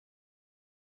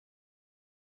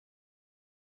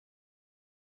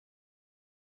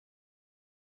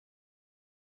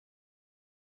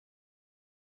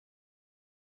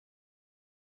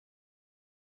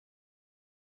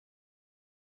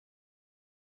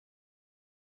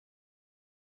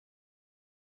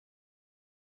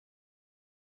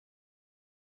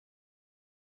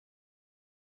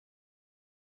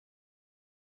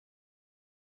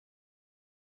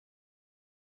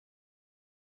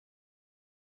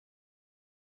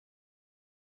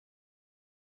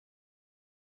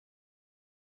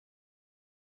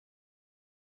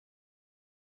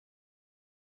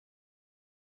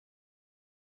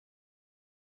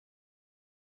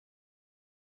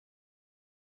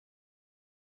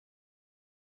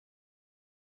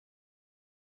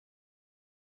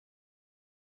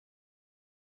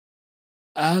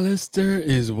Alistair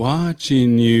is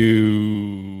watching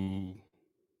you.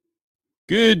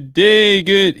 Good day,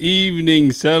 good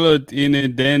evening, Salot in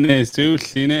Dene,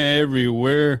 Susina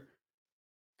everywhere.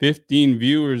 15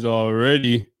 viewers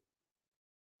already.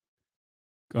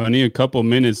 Only a couple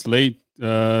minutes late.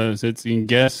 It's in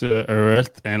guess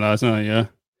arrest and last night, yeah.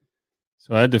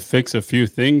 So I had to fix a few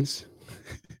things.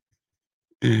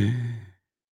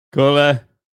 Kola.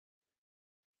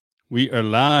 We are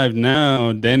live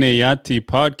now. Dene Yati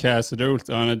podcast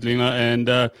on Adlina and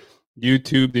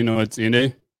YouTube, it's in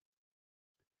it.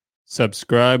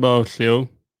 Subscribe also.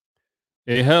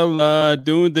 Hey, hell,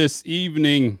 doing this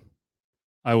evening.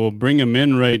 I will bring him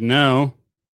in right now.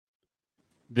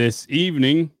 This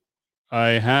evening, I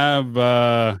have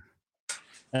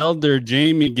Elder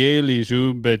Jamie Gailey,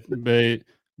 who bet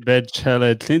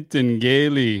Clinton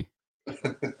Gailey.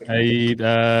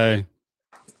 I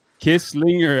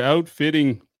Kisslinger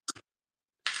outfitting.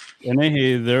 And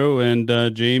hey there and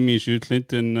Jamie Shu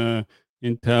Clinton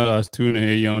Intel as tune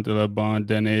hey yon de la bond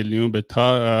den alien but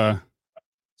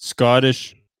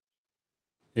Scottish.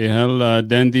 Hey hell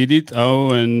den didit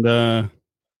au and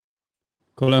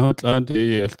kola hot la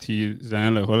de LT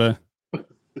zan la kola.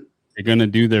 They're gonna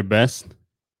do their best.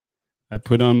 I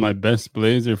put on my best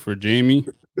blazer for Jamie.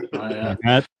 Yeah.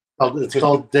 Hat. It's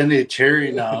called Denny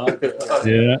Cherry now.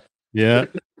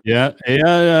 Yeah. Hey,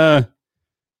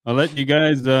 I'll let you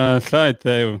guys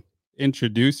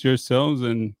introduce yourselves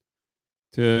and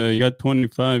you got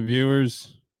 25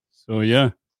 viewers. So yeah.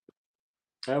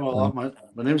 Okay, well,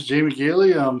 my name's Jamie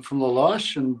Gailey. I'm from La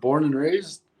Loche and born and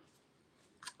raised.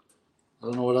 I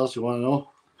don't know what else you want to know.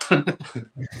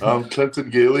 I'm Clinton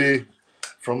Gailey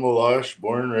from La Loche,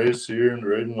 born and raised here and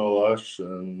right in La Loche,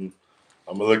 and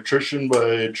I'm an electrician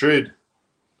by trade.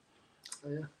 Oh,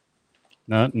 yeah.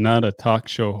 Not a talk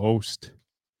show host.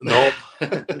 No.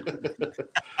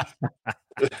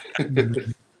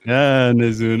 Yeah,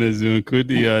 Nazun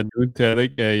Kudi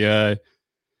Duterik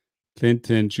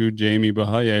Clinton Chu Jamie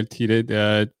Bahaya Tilted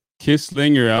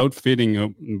Kisslinger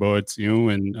outfitting boats,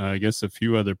 and I guess a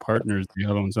few other partners the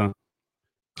Helons on.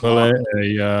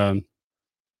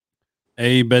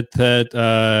 A bet that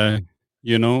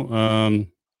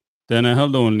then I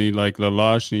held only like La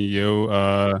Loche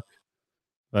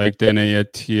like then a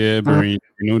tier don't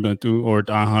do or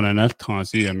I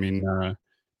mean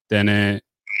then a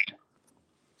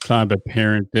club a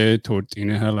parent there towards in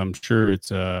hell I'm sure it's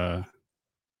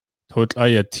it's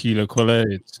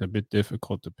a bit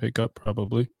difficult to pick up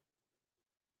probably.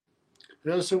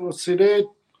 Yeah, so we'll see that.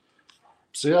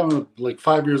 See, I'm like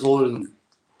 5 years older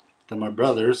than my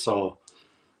brother, so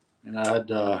and I had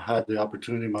the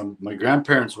opportunity. My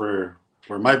grandparents were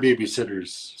my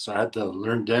babysitters, so I had to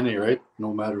learn Denny, right?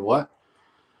 No matter what,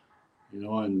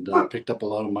 and I picked up a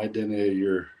lot of my Denny a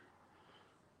year.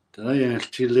 Then I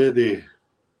Chile the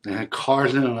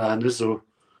Carlin and this so.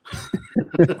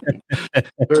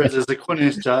 Whereas as the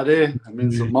Queen's Jade, I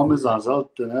mean, so mom is on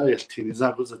out, then I tell you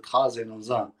that was a Tarzan on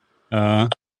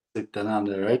that. Like then on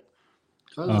there, right?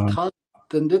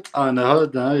 Then that on the other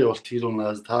day, you'll tell them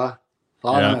as ta.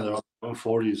 Yeah.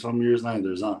 40 some years now.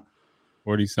 There's on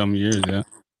 40 some years, yeah.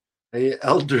 Hey,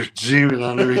 Elder Jimmy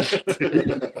on the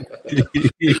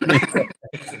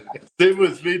Same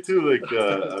with me too. Like,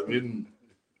 I mean,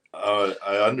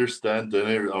 I understand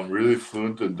Dene. I'm really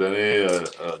fluent in Dene.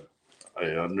 I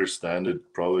understand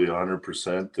it probably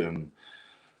 100%,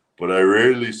 but I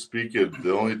rarely speak it.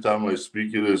 The only time I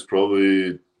speak it is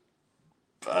probably,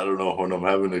 I don't know, when I'm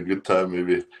having a good time,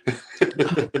 maybe.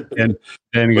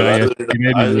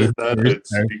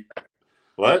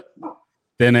 What?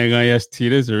 Then I got yes,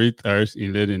 Tiras or eat ours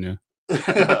in Lidina.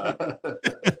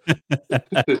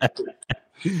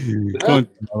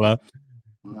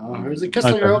 There's a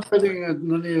Kisslinger outfitting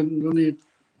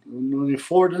only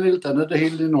 4 minutes and another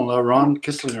healing on around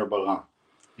Kisslinger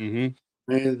bagan.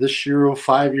 This year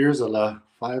 5 years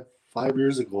five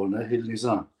years ago na healing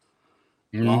on.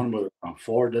 Around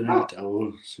 4 minutes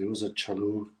so it was a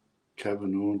chalu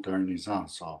Kevin on Darney's on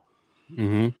so.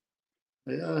 Yeah,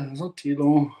 it's not too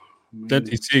long.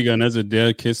 That you see as a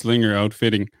Dale Kisslinger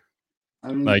outfitting.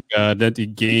 I mean, like that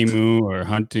game or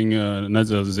hunting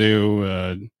another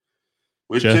zoo.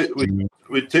 We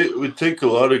take a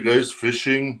lot of guys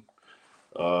fishing.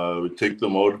 We take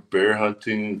them out bear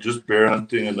hunting, and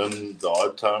then the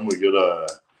odd time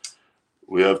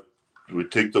we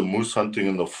take the moose hunting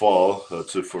in the fall.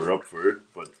 That's if we're up for it.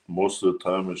 But most of the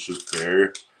time it's just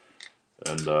bear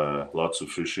and lots of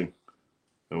fishing.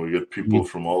 And we get people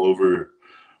from all over.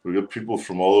 We get people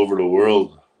from all over the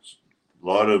world. A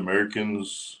lot of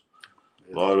Americans,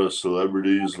 a lot of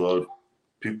celebrities, a lot of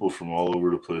people from all over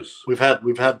the place. We've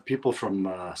had people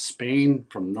from Spain,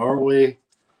 from Norway,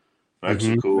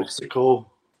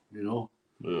 Mexico. You know.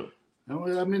 Yeah.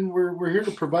 And I mean, we're here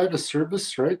to provide a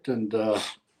service, right? And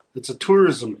it's a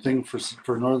tourism thing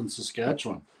for northern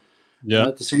Saskatchewan. Yeah. And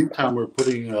at the same time, we're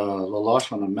putting La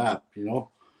Loche on a map. You know.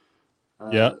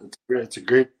 Yeah. It's a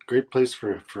great place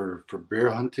for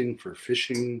bear hunting, for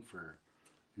fishing, for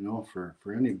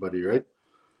for anybody, right?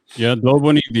 Yeah,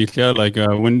 Dolboni Dicha, like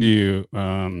when do you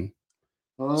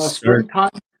start?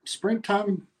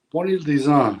 Springtime. One of these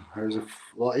on.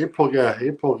 April got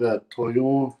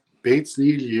Toyon Bates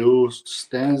need you,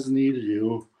 Stands need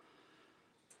you.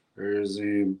 There's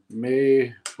a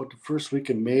May. What the first week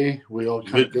of May? We all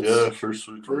kind of get first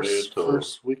week of May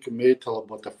first week of May till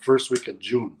about the first week of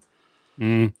June.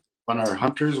 Mm. On our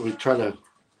hunters, we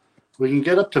can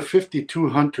get up to 52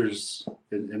 hunters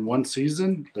in one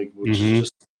season, like which is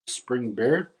just spring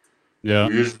bear. Yeah.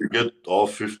 We usually get all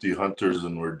 50 hunters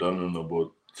and we're done in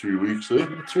about 3 weeks, eh?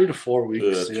 3 to 4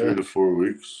 weeks. Yeah, 3 to 4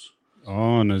 weeks.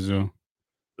 Oh, Nazo.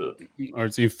 Yeah. Or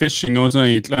it's fishing also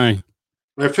like.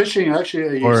 We're fishing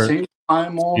actually same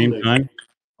time on.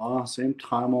 Same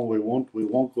time on. We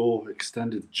won't go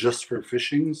extended just for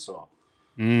fishing. So.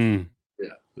 Mm.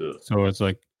 Yeah. So it's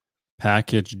like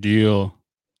package deal,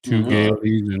 2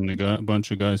 galeys and a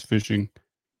bunch of guys fishing.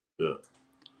 Yeah.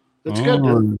 It's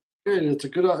good. It's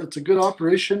a good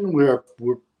operation. We're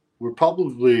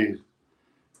probably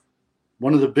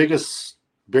one of the biggest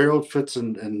bear outfits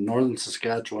in northern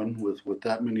Saskatchewan with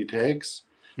that many tags.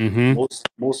 Mm-hmm.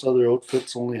 Most other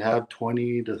outfits only have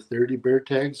 20 to 30 bear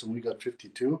tags, and we got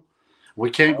 52. We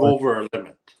can't go over our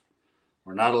limit.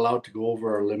 We're not allowed to go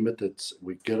over our limit.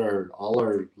 We get all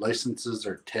our licenses,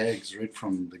 our tags right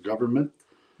from the government.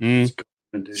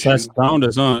 That's down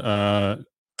as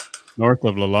north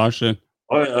of La Loche.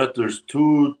 Oh yeah, there's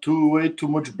way too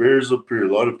much bears up here.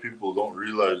 A lot of people don't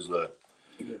realize that.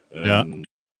 And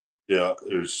yeah,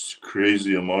 there's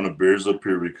crazy amount of bears up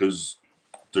here because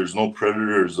there's no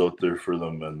predators out there for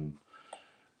them, and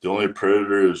the only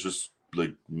predator is just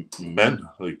like men,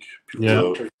 like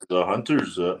people, the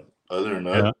hunters. Other than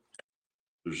that,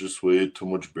 there's just way too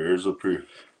much bears up here.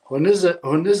 When is it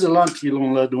lunch you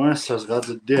don't let has got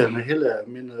the deer? I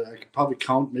mean, I could probably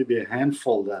count maybe a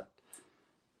handful that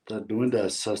doing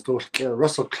that.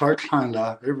 Russell Clark kind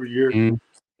every year.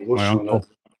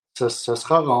 Ça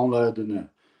sera rond là de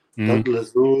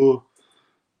Douglas ou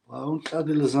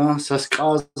ça se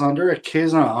casse under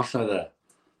 15 ans after that.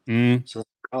 So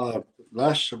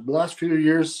last few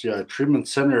years, treatment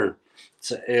center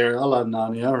to air ala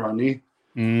nania rani.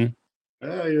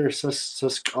 You're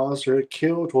Saskatchewan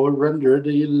killed or rendered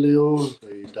the little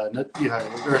the net behind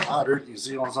harder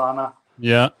easy on Zana.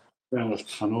 Yeah. And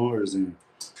Hanors in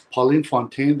Pauline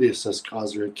Fontaine, the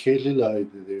Saskatchewan Kelly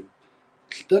like the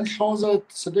then shows that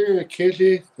Sadir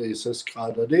Kelly, the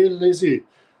Saskatchewan, they lazy.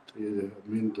 I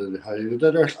mean, the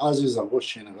other Aziz and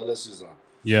Washing and Alice.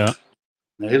 Yeah.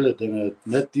 Hele den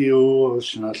Netio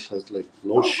has like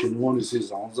lotion one is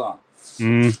his on Zan.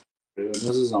 This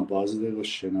is on positive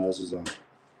shenazes.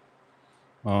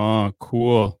 Oh,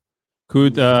 cool.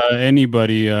 Could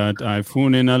anybody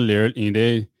iPhone in a lyric in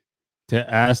day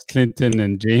to ask Clinton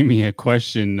and Jamie a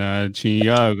question or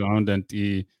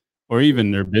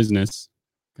even their business,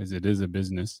 because it is a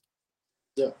business.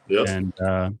 Yeah. And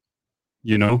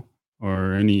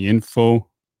or any info.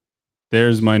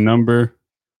 There's my number.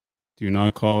 Do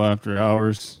not call after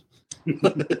hours. It's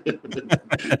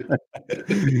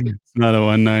not a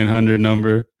 1-900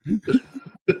 number.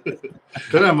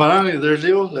 There's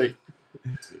like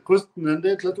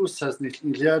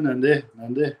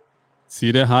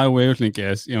See the highway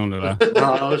gas, I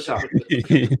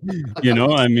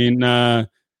mean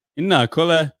in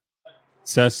Nakola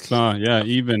Saskla,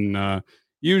 even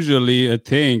usually a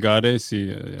thing got I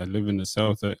live in the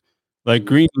south, like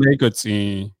Green Lake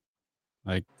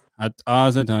like at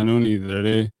Azatanuni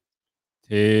there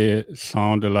te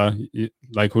sound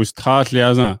like who's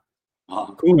Tasliaza.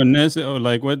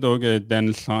 Like what dog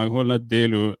then Sangola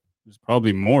Delu is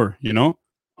probably more,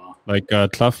 like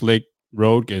Clough Lake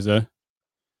Road is a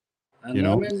I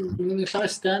mean, if I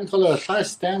stand for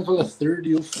a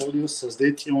 30 or 40 says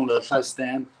they tune if I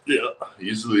stand. Yeah,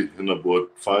 easily in about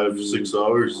 5-6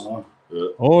 hours. Yeah.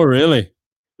 Oh, really?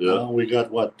 Yeah. We got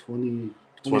what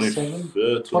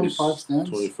 27? 25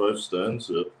 stands. 25 stands.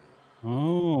 Yeah.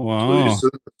 Oh wow! So you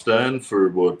sit and stand for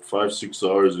about 5-6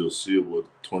 hours, you'll see about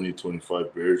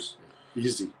 20-25 bears.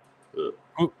 Easy. Yeah.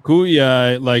 Cool.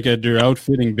 Like at your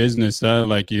outfitting business,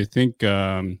 like you think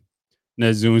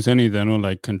Nazun's any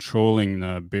like controlling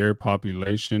the bear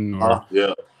population or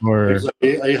or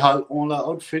I had only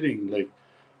outfitting like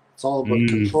It's all about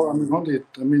control. I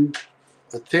mean,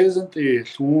 the isn't the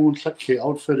lucky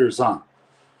outfitters on.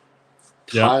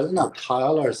 Yeah. Not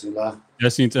Tyler's in la.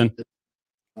 Jessington.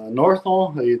 North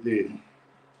on the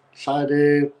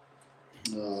side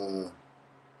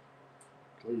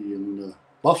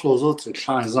Buffalo's out to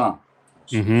clients on.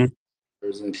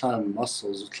 There's a climb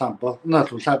muscles, climb not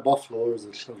to climb Buffalo, there's a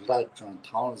climb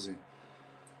towns in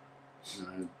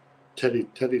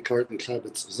Teddy Clark, the climb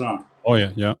it's on. Oh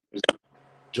yeah.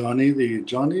 Johnny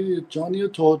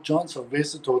told John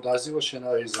Sylvester told Daisy was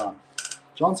Shana is on.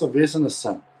 John Sylvester is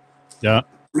son. Yeah.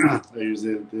 I use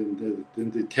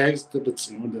the tags the bits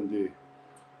and then the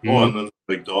and then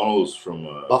McDonald's from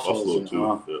Buffalo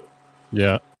too.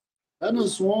 Yeah. And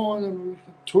as one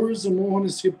tourism want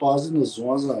to see Boston as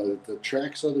one that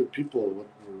attracts other people what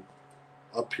were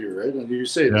up here, right? And you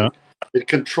say it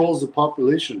controls the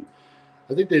population.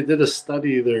 I think they did a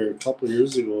study there a couple of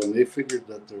years ago, and they figured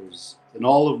that there was in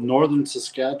all of northern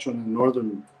Saskatchewan and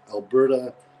northern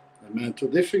Alberta and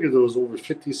Manitoba, they figured there was over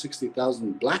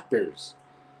 60,000 black bears.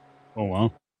 Oh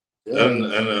wow! Yeah. And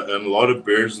a lot of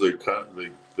bears they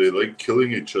like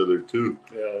killing each other too.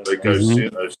 Yeah. Like I've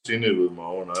seen it with my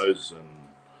own eyes, and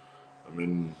I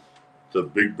mean the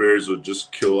big bears would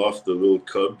just kill off the little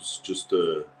cubs just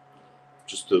to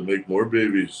make more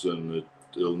babies, and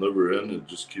it'll never end. It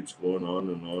just keeps going on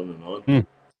and on and on.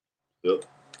 Yep.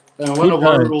 And one of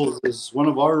our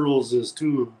rules is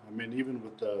too. I mean, even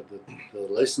with the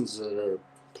licenses that are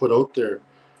put out there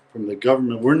from the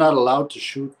government, we're not allowed to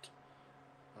shoot.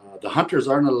 The hunters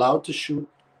aren't allowed to shoot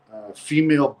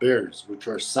female bears, which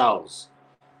are sows,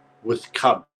 with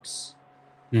cubs.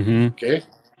 Okay,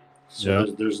 so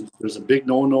there's a big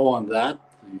no on that.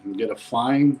 You can get a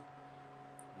fine.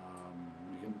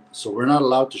 So we're not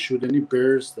allowed to shoot any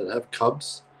bears that have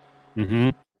cubs.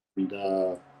 And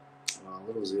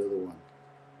what was the other one?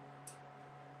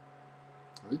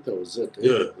 I think that was it.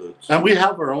 Yeah. And we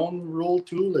have our own rule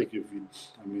too. Like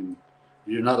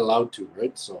you're not allowed to,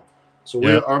 right? So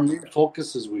our main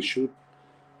focus is we shoot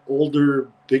older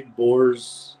big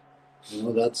boars. You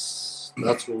know, that's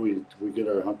what we get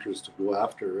our hunters to go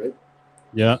after, right?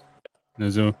 Yeah.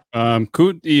 So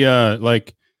could the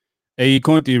like a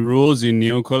conti rules in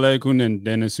New Collecun and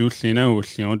then a Suslina or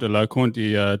Shion la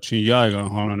conti Chiyaga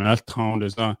on an town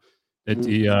is that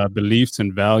the beliefs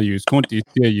and values conti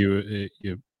you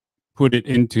put it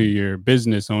into your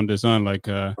business on the sun like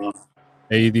the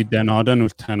Danadan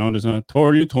with Tanon is not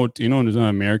Tori taught there's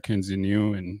Americans in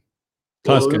you and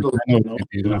plus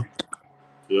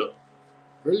yeah.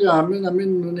 Really, I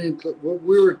mean what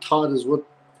we were taught is what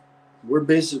we're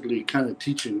basically kind of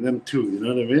teaching them too, you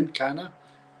know what I mean? Kinda.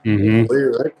 Way,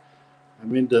 right? I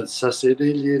mean the Sassede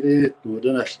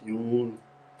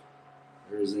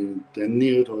there's in the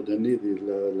near or the need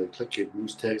like click it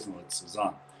moose tags and what's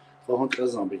on. For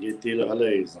hunters be get deal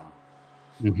is on.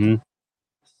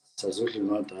 Sazul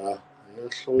not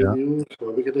so you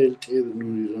so we get you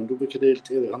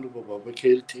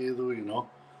know.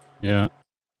 Yeah.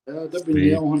 Yeah, that'd be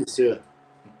the one to say.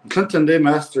 Clinton Day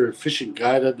Master Fishing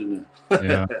Guide, didn't it?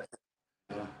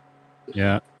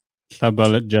 Yeah.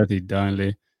 Sabalat Jati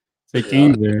Danley.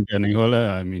 Sekin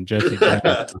I mean Jati.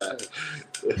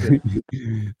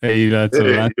 Hey, that's a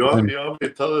lot. You want me to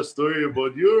tell a story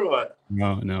about you or what?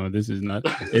 No, this is not.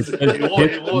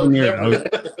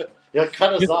 Yeah,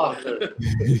 cut us off.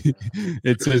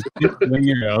 It says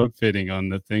finger outfitting on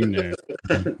the thing there.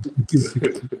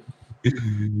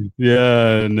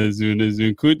 Yeah,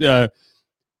 Nazu. Could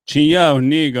Chia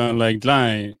Niga like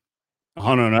line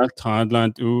Honor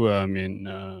Thailand too? I mean,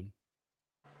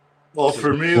 well,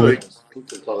 for me,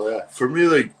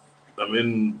 I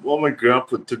mean, well, my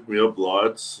grandpa took me up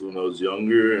lots when I was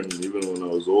younger and even when I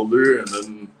was older. And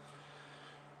then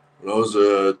when I was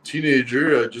a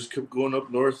teenager, I just kept going up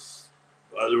north,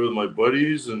 either with my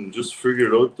buddies and just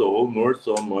figured out the whole north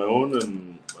on my own.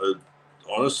 And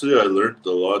honestly, I learned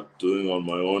a lot doing on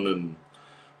my own and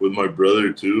with my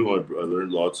brother too. I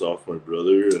learned lots off my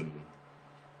brother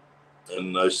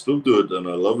and I still do it and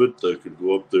I love it. I could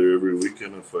go up there every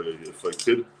weekend if I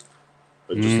could.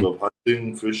 I just love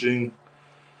hunting, fishing,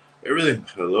 everything.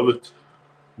 I love it.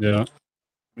 Yeah.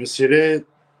 I see that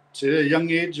young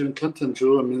age in Clinton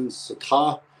too. I mean,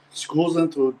 schools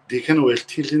into Deacon with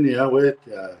Tillinia with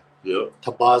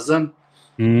Tabazan.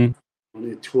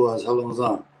 Only 2 hours. How long is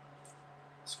that?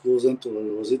 Schools into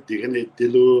was it Deacon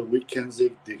Dilu weekends?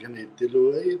 Deacon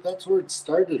Dilu. Hey, that's where it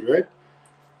started, right?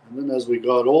 And then as we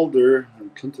got older,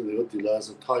 and Clinton they got the last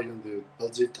Italian, the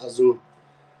Bazzi Tazu,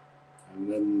 and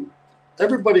then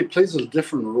everybody plays a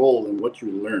different role in what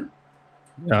you learn.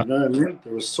 Yeah. You know what I mean?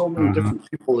 There were so many different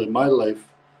people in my life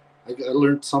I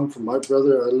learned some from my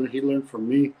brother. He learned from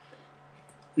me.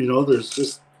 You know, there's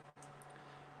just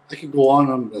I could go on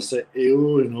and say,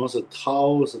 you know, it's a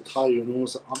Tao, you know,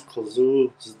 it's Uncle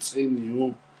Zoo, it's a Tsin, you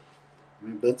know. I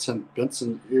mean,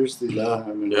 Benson ears the la.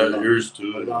 I mean, yours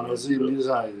too.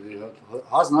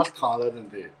 Has not called it in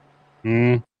there.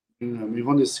 I mean,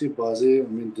 when you see Bazzi, I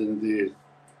mean, the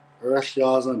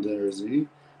Erashias and there's he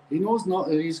knows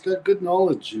not. He's got good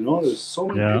knowledge. You know, there's so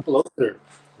many people out there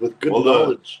with good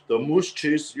knowledge. The moose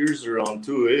chase ears around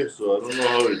too, eh? So I don't know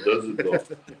how he does it though.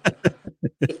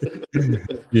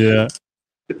 Yeah.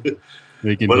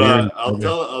 But I'll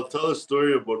tell a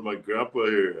story about my grandpa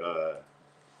here.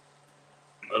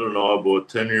 I don't know, about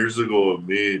 10 years ago,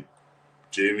 me,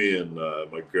 Jamie, and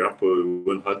my grandpa, we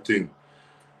went hunting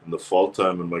in the fall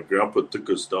time, and my grandpa took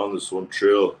us down this one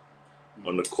trail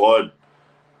on the quad,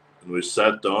 and we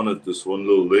sat down at this one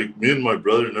little lake. Me and my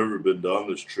brother never been down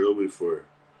this trail before,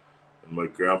 and my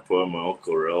grandpa, my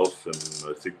uncle Ralph, and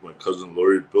I think my cousin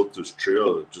Lori built this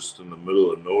trail just in the middle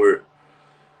of nowhere.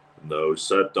 And we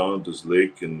sat down at this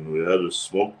lake, and we had a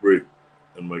smoke break.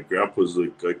 And my grandpa's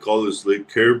like, I call this lake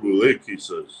Caribou Lake, he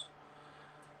says.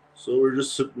 So we're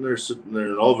just sitting there,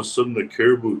 and all of a sudden the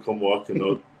caribou come walking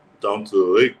out down to the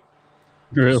lake.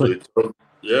 Really? So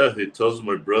he tells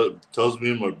me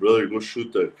and my brother, go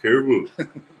shoot that caribou.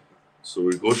 So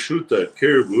we go shoot that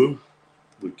caribou.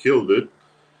 We killed it.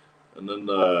 And then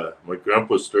my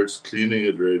grandpa starts cleaning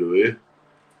it right away.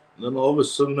 And then all of a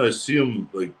sudden I see him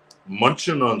like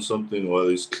munching on something while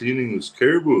he's cleaning this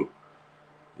caribou.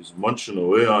 He's munching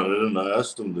away on it, and I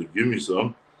asked him to give me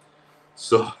some.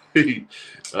 So I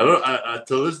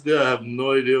till this day I have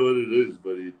no idea what it is,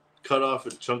 but he cut off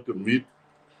a chunk of meat,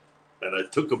 and I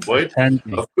took a bite. I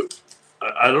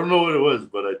don't know what it was,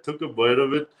 but I took a bite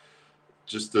of it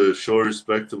just to show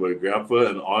respect to my grandpa.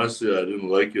 And honestly, I didn't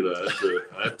like it. I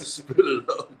had to spit it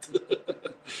out.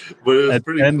 But it was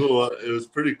pretty cool. It was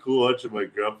pretty cool watching my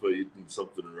grandpa eating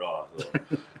something raw. So.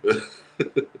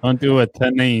 Don't do a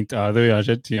 10-8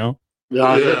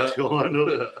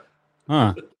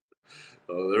 Huh.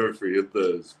 I'll never forget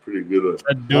that. It's pretty good. Was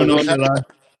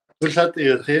that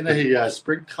the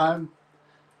springtime?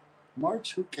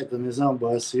 March, who get the Nizam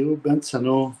Basil,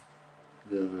 Bensano?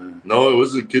 No, it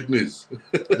wasn't kidneys.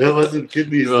 It wasn't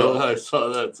kidneys. No, I saw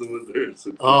that. Someone there.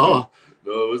 Oh.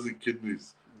 No, it wasn't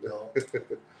kidneys. No.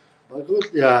 But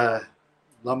good, yeah.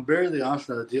 Lambert, the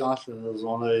Arsenal was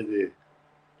one of the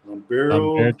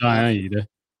Lambert,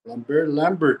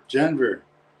 Janver.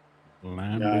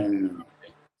 Lambert.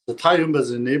 The Thailand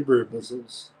was a neighbor, but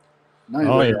it's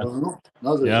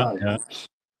another guy.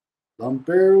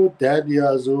 Lambero,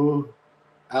 Dadiazu,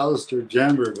 Alistair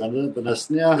Janver,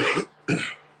 Vanasnia,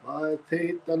 I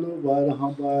take the loop by the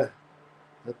humble.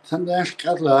 A 10-dash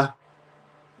catla.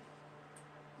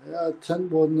 Yeah, 10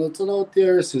 board notes out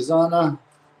there, Susanna.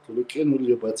 To look in with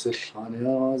you, but it's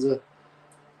Shania.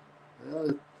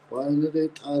 Yeah, why did they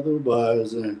tell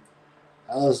bars?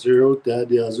 Alistair wrote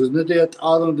Dadiazu. Wasn't it at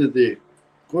Adam did they?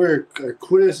 Where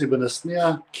curious even a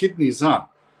sneer kidneys, huh?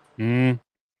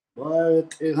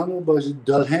 But a hundred bucks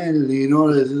dull handle, you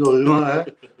know, this is all you know.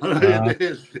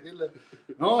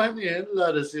 No, I'm the end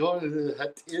of the sea.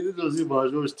 Had those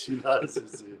images,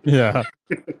 Tilas. Yeah.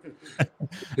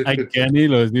 I can't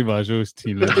lose the images,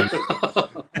 Tilas.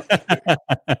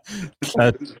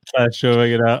 That's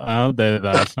showing it out there.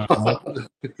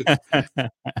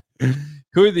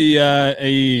 Who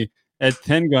the at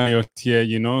 10 guy out here,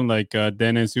 you know, like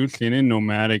Dennis Utlin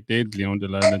nomadic date Leon de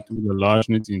la large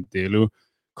nits in Delu.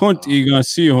 Can't you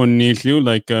see on Nilu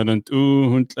like and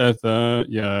hunt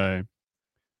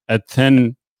at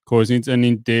 10 cousins and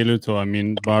in Delu to I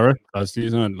mean Barrett as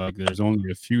these aren't like there's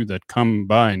only a few that come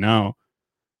by now.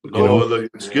 Like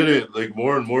it's getting like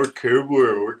more and more caribou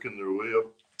are working their way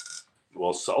up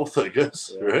south, I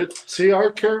guess, right? See,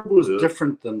 our caribou is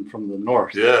different than from the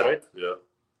north, right? Yeah.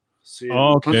 See,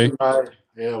 okay.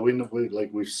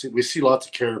 We see lots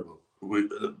of caribou.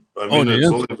 It's only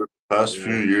the past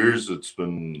few years it's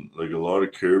been like a lot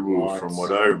of caribou from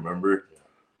what I remember.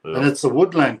 Yeah. And it's the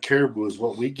woodland caribou is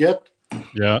what we get.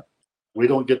 Yeah. We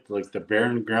don't get like the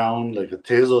barren ground, like the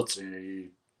Tezots.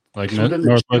 Like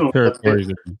Northwest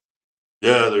Territories.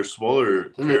 Yeah, they're smaller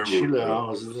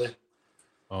caribou.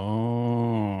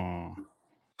 Oh.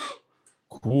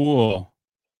 Cool.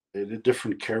 They did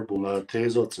different caribou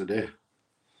Tezots today.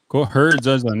 Go herds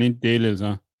as I need dailies,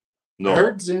 huh? No.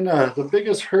 Herds in the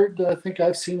biggest herd that I think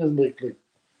I've seen is like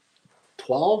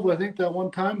 12, I think, that one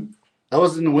time. That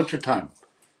was in the winter time.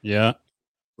 Yeah.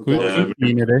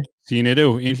 Seen it,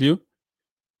 ain't you?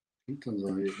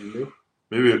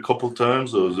 Maybe a couple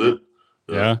times, that was it.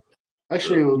 Yeah.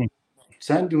 Actually,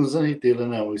 sand dunes in it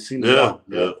dealing now. We've seen Yeah, it.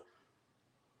 yeah.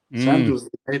 Sand Mm, dunes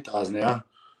it as yeah.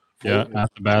 yeah,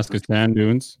 Athabasca sand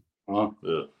dunes. Oh,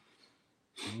 Yeah.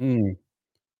 Mm,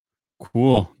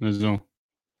 cool. Nezu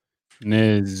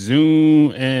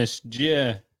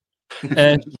SG.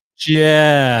 SG. See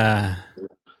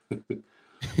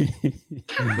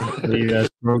that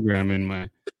program in my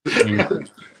English.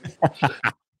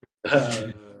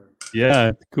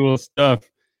 Yeah, cool stuff.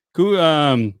 Cool.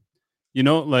 You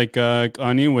know, like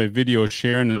anyway, video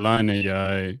sharing line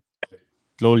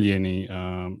Glolieni,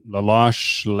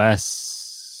 Lalash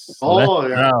less oh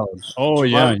yeah. loud. Oh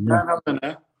yeah,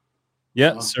 yeah.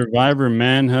 Yeah, Survivor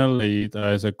Manhunt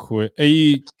as a quick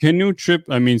a canoe trip.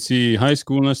 I mean, see, high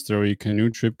school story canoe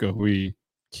trip go we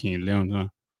keen huh?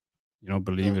 You don't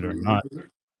believe it or not.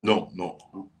 No.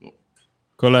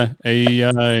 Kola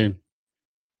a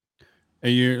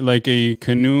like a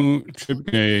canoe trip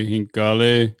in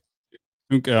Gale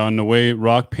on the way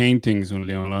rock paintings on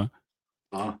Leona.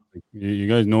 You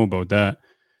guys know about that.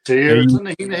 So it's in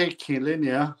the Killing,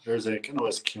 yeah. There's a kind of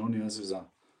was Killing is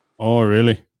Oh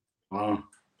really? oh,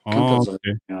 Okay.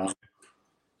 yeah.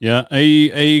 Yeah,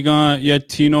 I got yeah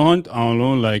Tino Hunt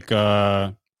on like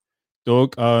dog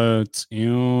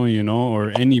you know,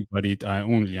 or anybody I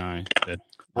only that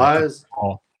As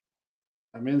oh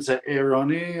I mean, say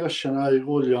Irani, Oshana,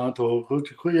 Yulian, to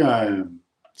Kuyam.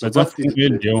 that's a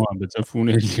funnel Johan, that's a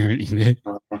funnel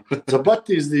Zabat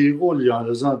is the Yulian,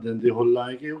 is not then the whole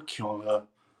like you kill.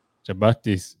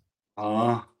 Jabatis.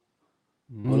 Ah,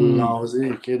 Allah was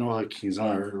a kid of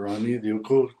Kizar, Rani, the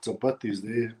Yoko, Zabat is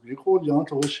the Yulian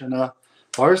to Oshana.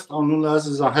 First, on Nulas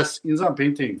is a has in some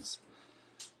paintings.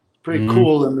 Pretty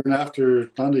cool, and then after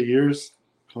 20 years,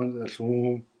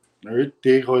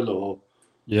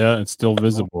 yeah, it's still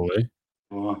visible, eh?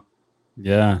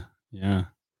 Yeah.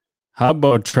 How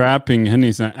about trapping?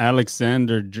 Henny's an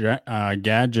Alexander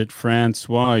Gadget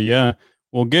Francois. Yeah,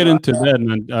 we'll get into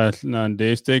that. And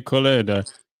they stay called a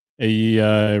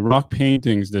rock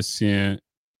paintings. This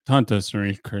Tanta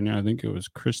sorry, I think it was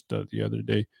Krista the other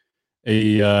day.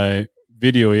 A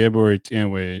video where it's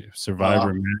anyway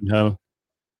Survivor Manhunt.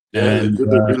 Yeah, they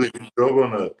did a really good job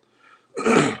on it.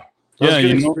 Yeah,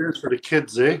 you know, experience for the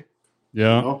kids, eh?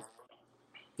 Yeah. You know?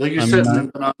 Like you said,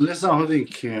 listen how they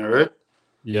can, right?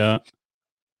 Yeah.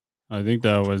 I think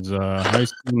that was high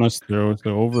school muster,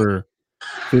 so over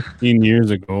 15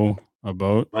 years ago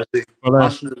about.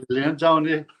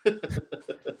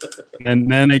 And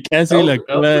then I can't see like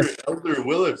Elder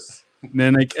Willis.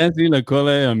 Then I can't see like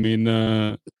I mean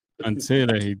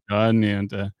until he done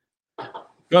and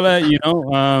you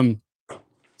know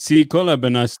see Kola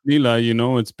Benasnila, you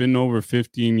know, it's been over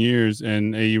 15 years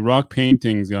and a rock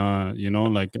paintings you know,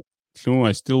 like so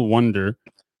I still wonder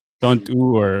don't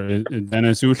do or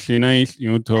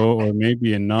or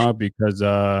maybe a knob because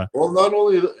well not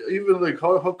only even like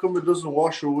how come it doesn't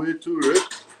wash away too, right?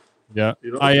 Yeah,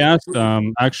 you know? I asked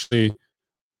actually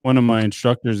one of my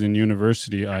instructors in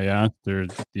university. I asked her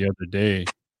the other day.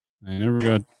 I never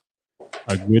got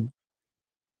a good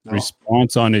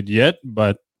response on it yet,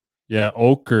 but yeah,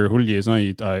 ochre.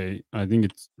 I think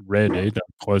it's red. Yeah,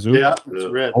 it's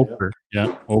red. Ochre.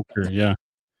 Yeah, ochre. Yeah.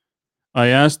 I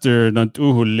asked her and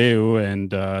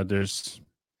there's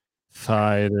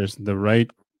there's the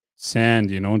right sand,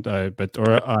 you know, but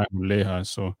or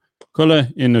so Kola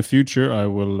in the future I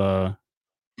will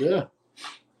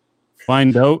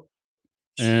find out.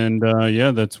 And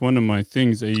yeah, that's one of my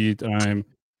things I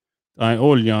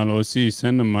all see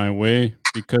send them my way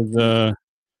because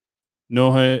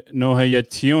no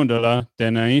hayation de la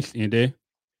denais ide,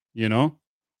 you know?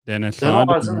 Then it's not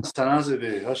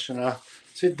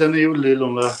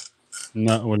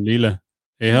walila.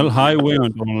 A hell highway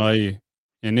on lai.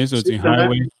 And this was the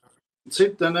highway.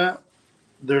 Sit then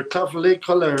they're tough lake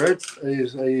color, right?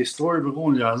 A story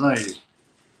begun last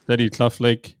Study Clough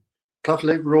Lake. Clough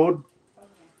Lake Road.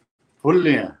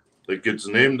 Like it's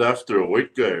named after a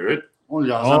white guy, right?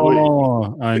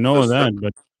 Oh, I know that,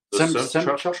 but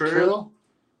the Chuck Trail.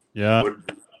 Yeah,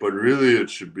 but really, it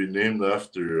should be named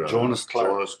after Jonas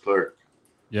Clark.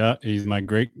 Yeah, he's my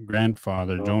great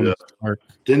grandfather, Jonas Clark.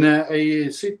 Then I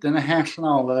sit in a hash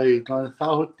now, like on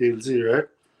thought deals, right?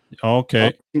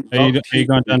 Okay. He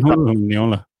got done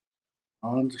Niola.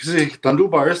 See, Dandu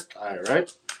Barst,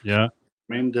 right? Yeah.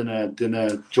 I mean,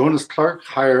 then Jonas Clark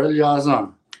hire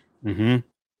Yazan.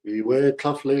 We wear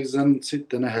tough legs and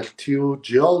sit in a health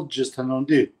geologist and on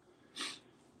the.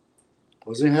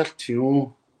 Was in health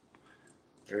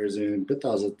there's a bit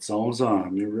as it sounds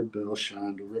on me ribbon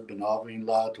ocean, the ribbon of in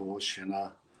lad ocean.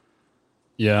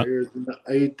 Yeah.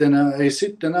 I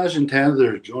sit in Asian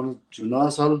tender, Jonas.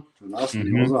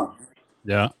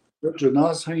 Yeah.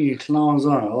 Jonas hanging clowns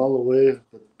on all the way,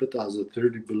 but as a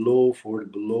 30 below, 40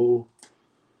 below.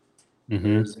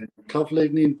 There's a tough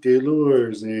like in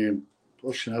Taylor's a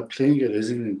ocean playing it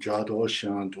isn't in Jad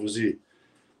Ocean Tuzi.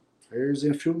 There's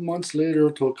a few months later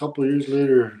to a couple of years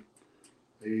later,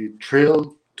 a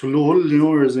trail to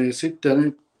Luhul is a sit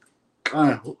there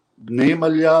name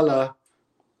Alyala.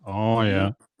 Oh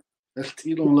yeah.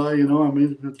 Don't lie, you know, I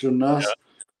mean Jonas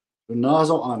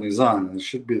on his own. It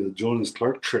should be the Jonas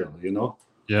Clark Trail, you know.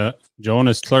 Yeah.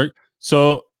 Jonas Clark.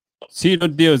 So see the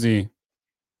dealsy.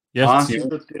 Yes.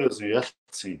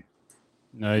 See.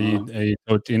 I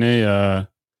thought in a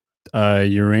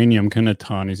uranium kind of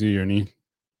ton is your knee.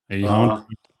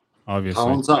 Obviously.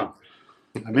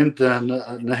 I mean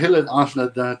the hill on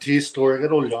the tea store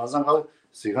get all yours and how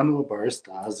see can go burst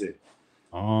as it.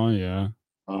 Oh yeah.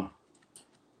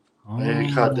 I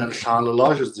had then Sean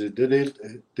Lodges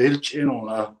they'll chain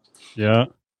on yeah.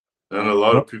 And a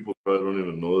lot of people probably don't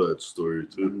even know that story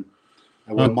too.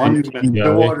 And when Monument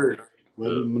Clearwater,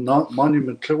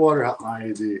 Monument Clearwater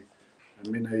I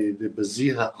mean the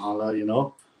Bazita on you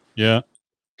know. Yeah.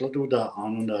 What do that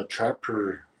on the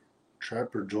Trapper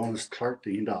Jonas Clark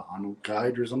the on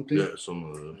guide or something? Yeah, some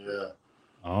of them. Yeah.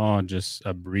 Oh, just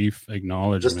a brief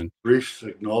acknowledgement. Just a brief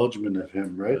acknowledgement of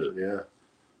him, right? Yeah.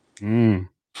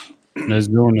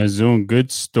 Nazun,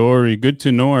 good story. Good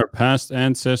to know our past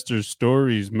ancestors'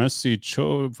 stories. Merci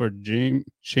Cho for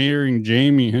sharing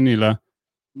Jamie Hanila.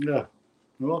 Yeah.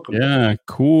 You're welcome. Yeah,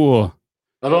 cool.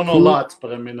 I don't know lots,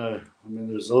 but I mean,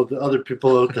 there's other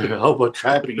people out there. How about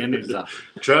trapping anything?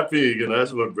 Trapping, you can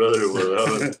ask my brother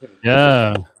about.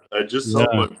 Yeah. I just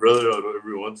help my brother out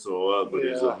every once in a while, but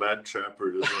he's a mad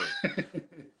trapper.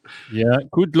 Yeah,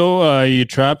 good low. You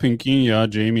trapping Kenya,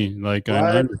 Jamie? Like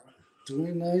I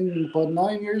doing about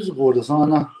 9 years ago. This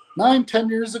on 9-10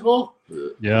 years ago.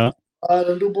 Yeah.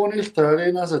 The Lubonil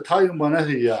 30 as a time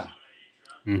banati ya.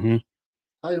 Time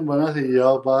banati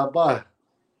ya ba.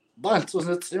 But was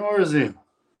it yours in?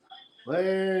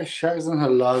 Where shags and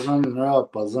halazan and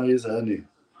rap bazan is any.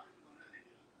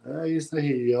 I used to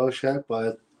hear your shag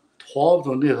by 12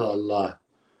 on the Allah.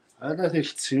 I don't think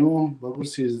it's you, but we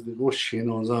see the go shin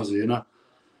on Zazina.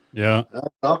 Yeah.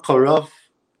 That's rough.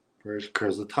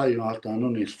 Because the tie you out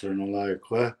on Eastern like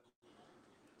what?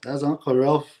 That's Uncle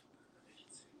Ralph.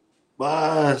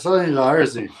 But something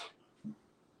ours.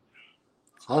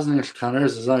 Hasn't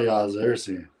Connors is on yours, there's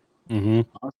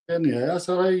I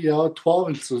said I 12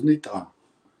 inches neat on.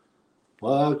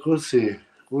 But go see,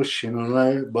 go shin on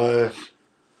like, but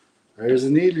there's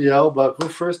an Ilya, but go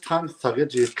first time to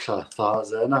get you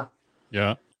class,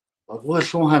 yeah. But go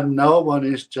so had now one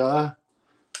is jaw.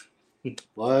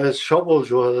 But shovel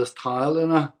jo this tile in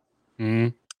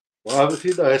Well, I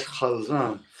that is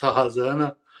Khazan,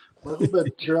 Sahazana. But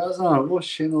the Trazan, what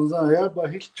shin on that,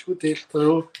 but he's too dish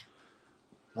through.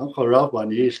 Uncle Rob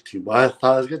on yeast, but I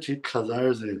thought get you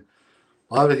Khazars in.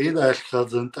 But he that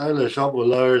Khazan, Tyler shovel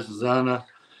lars Zana.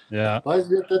 Yeah. But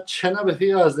the Chena with he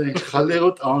has the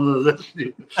Khalil on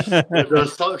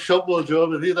the shovel job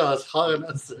with he has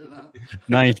Haganess.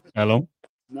 Nice, hello.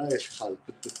 Nice.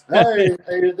 Hey,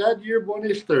 that year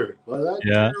Bonister. But that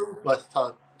year, but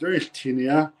during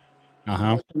Tinia.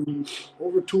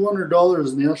 Over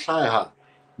 $200 in the outside.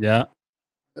 Yeah.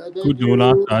 Good doing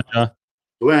that, yeah.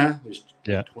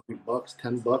 $20,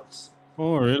 $10.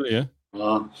 Oh, really?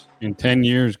 Yeah. In 10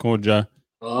 years, Koja.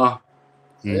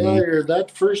 Yeah,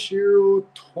 that first year,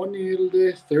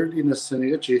 20, 30 in the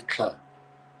Senegal.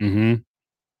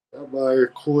 By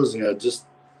causing just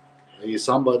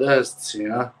somebody else,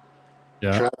 yeah.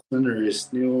 Traps in there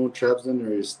is new,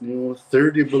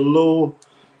 30 below.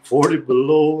 40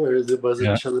 below, or is it was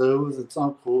it's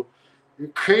not cool. You're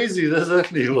crazy, that's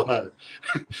actually what.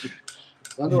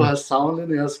 I know how sound in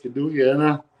the ask do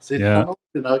again. Say, no,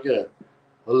 get.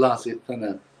 Allah, say,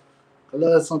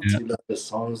 Allah, something like the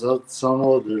songs out, sound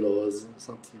older,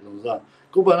 something like that.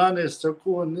 Go bananas, they're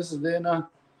cool, and this is then.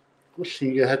 Go see,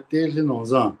 you had daily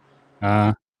nose on.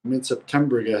 Mid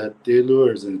September, you had day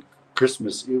lures and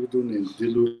Christmas Eve doing in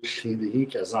Dilu, the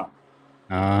heat as on.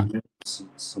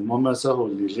 Some moments I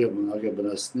hold you when I get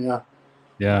Benasnia.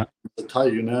 Yeah. The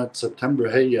tie September,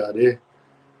 hey, yare.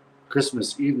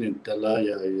 Christmas evening,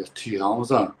 Telaya, tea house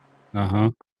on.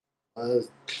 I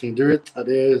cleaned it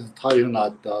today, tie you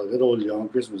not get all young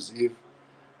Christmas Eve.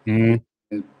 And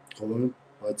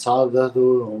what's all that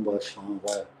do, but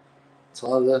it's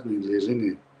all that in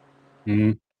Lizini.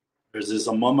 There's this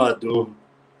a mama do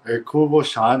a Kubo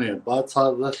Shani, but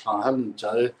all that Shahan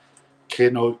Jare.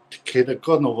 Kano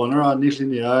one around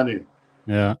Nishiniani.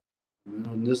 Yeah.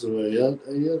 In this way,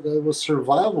 that was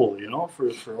survival,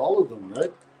 for all of them,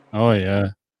 right? Oh yeah.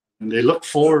 And they look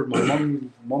forward. My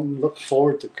mom looked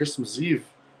forward to Christmas Eve.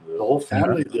 The whole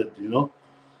family did, you know.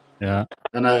 Yeah.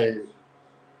 And I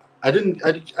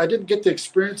didn't get to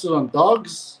experience it on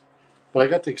dogs, but I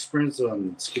got to experience it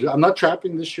on. I'm not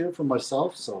trapping this year for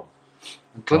myself, so.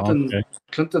 And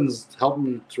Clinton's helped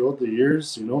me throughout the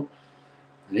years, you know,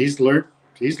 and he's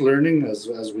learning as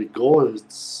we go.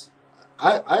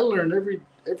 I learn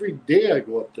every day I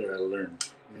go up there. I learn.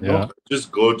 You know?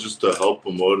 Just go to help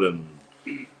him out, and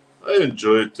I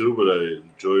enjoy it too. But I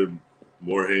enjoy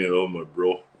more hanging out with my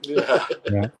bro.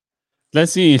 Yeah.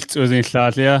 Let's see. It was in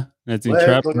Slatlia. Let's in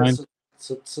trap line.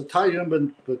 Så tager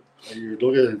but you're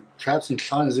looking at traps in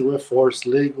Klein. They were Forest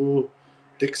Lego,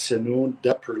 Dixon,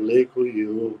 Depper Lego,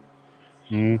 you,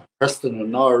 Preston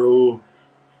and Naru.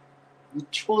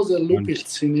 Chose a Lupi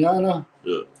Siniana.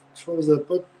 Yeah. Chose a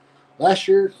but last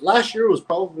year was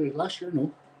probably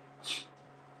no.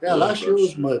 Yeah, last year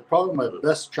was probably my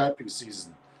best trapping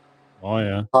season. Oh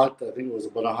yeah. I think it was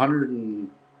about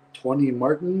 120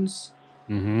 martins.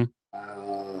 Mm-hmm.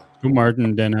 Du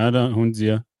Martin den hade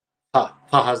Hunzia.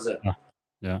 Hazard.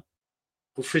 Yeah.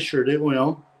 Who Fisher det går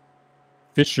jag.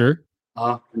 Fisher.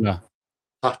 Ja.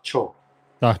 Tacho.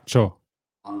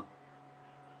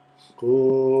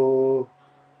 Go.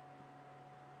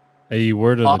 A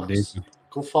word of the day.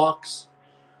 Go Fox.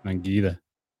 Mangita.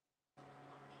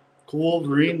 Go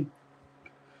Wolverine.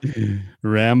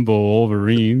 Rambo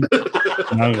Wolverine.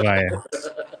 Nagaya.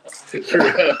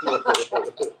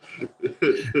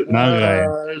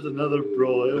 There's another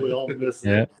bro. We all miss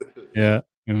it. Yeah.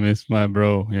 I miss my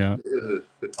bro. Yeah.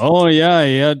 Oh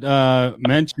yeah.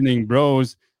 Mentioning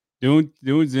bros. Doing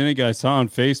Zinnig, I saw on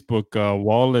Facebook.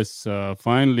 Wallace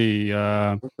finally.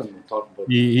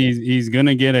 He's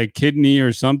gonna get a kidney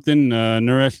or something. Yeah,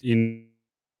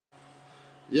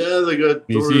 like I don't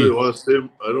really want to say.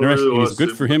 I don't really want to. It's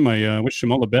good for him. I wish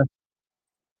him all the best.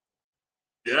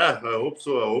 Yeah, I hope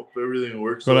so. I hope everything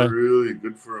works out really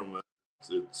good for him.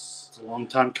 It's a long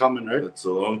time coming, right? It's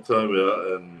a long time,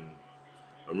 yeah, and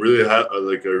I'm really happy. I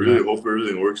really hope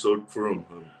everything works out for him.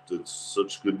 It's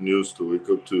such good news to wake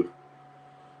up to.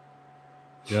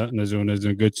 Yeah, there's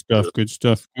good stuff. Good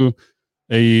stuff.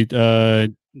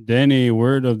 Danny,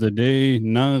 word of the day.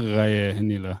 Nagaye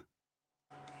Hanila.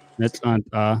 That's on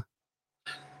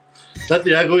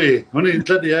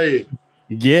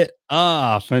Get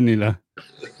off, Hanila.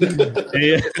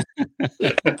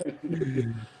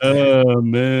 Oh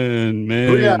man.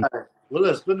 Well,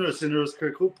 it's been a sinner's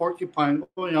cool porcupine.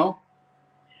 You know.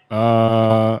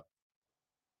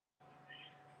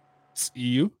 It's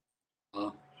you.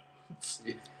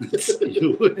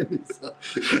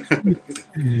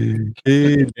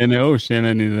 Hey,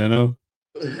 Shannon,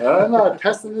 I'm not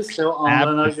testing this show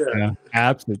on.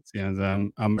 Absence.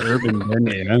 I'm urban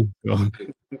Benny. So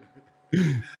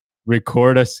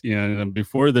record us.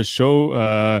 Before the show.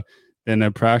 Then I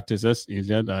practice us.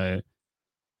 I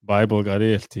Bible got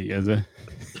it.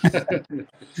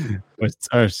 What's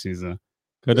our season?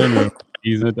 Couldn't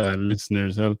season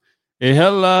listeners. Hey,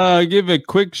 give a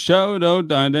quick shout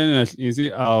out. And then you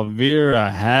see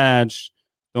Alvira Hatch.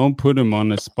 Don't put him on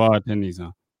the spot. And he's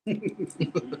on.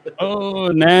 Oh,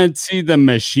 Nancy the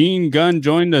Machine Gun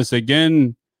joined us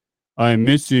again. I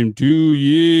miss him too.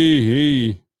 Yeah,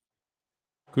 hey.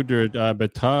 Kudur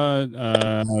Betad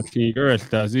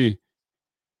Dazi.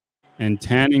 And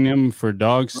tanning them for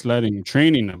dog sledding,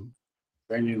 training them.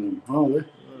 Oh,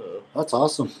 that's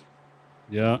awesome.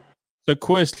 Yeah. The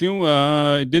question,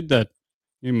 I did that.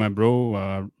 Hey, my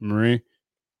bro, Marie.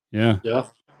 Yeah. Yeah.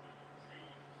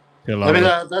 I mean,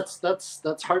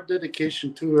 that's hard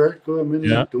dedication too, right? I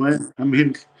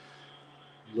mean,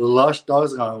 the Lush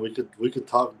Dogs we could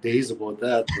talk days about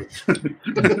that,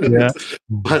 but yeah.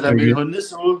 But I mean, when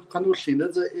this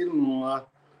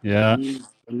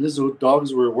when these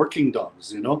dogs were working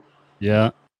dogs, you know.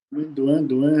 Yeah.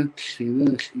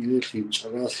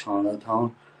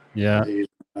 Yeah.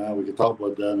 We could talk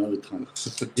about that another time.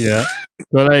 Yeah.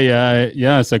 But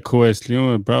it's a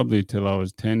question. Probably till I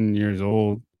was 10 years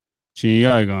old.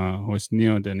 Was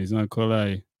new, then he's not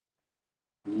Kolai.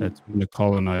 That's when the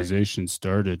colonization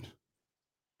started.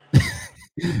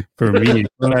 For me.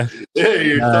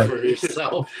 You're tough for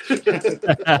yourself.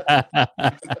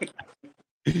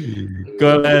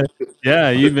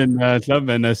 Even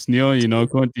something as new,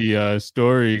 Conti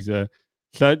stories.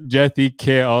 Jetty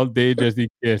K all day, Jetty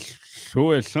K.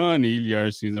 So a son,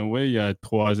 Iliars in a way,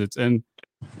 closets, and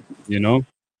so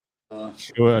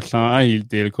a son,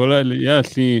 yeah,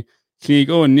 see,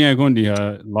 go near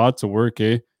Condi, lots of work,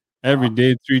 every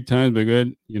day, 3 times, but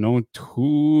good,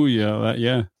 2,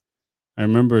 yeah. I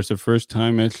remember it's the first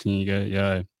time I see,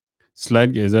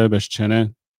 sled is a best channel.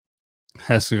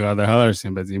 Hesga the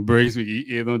Hallerson, but in breaks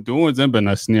we don't do it, but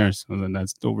not sneers. So then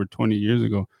that's over 20 years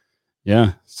ago.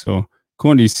 Yeah. So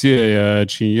Kondi see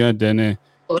Chinya then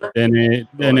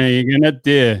you're gonna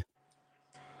there.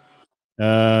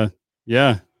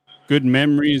 Yeah. Good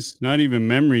memories, not even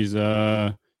memories,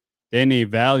 any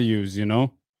values, you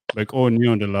know. Like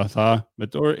new de la tha.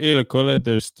 But or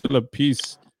there's still a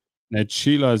piece. Na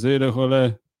chila zeta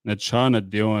hole, na chana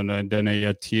dion and then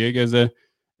a tiegeze.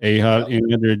 A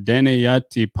another Dene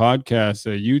Yati podcast,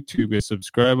 YouTube is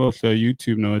subscribe to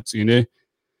YouTube notes in it.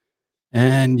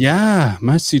 And yeah,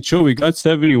 Masi Cho, we got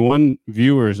 71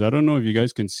 viewers. I don't know if you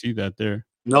guys can see that there.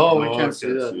 No, we can't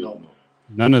see that. No.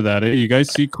 None of that. You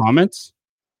guys see comments?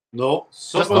 No.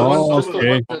 Just the one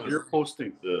that you're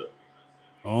posting. Yeah.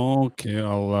 Okay,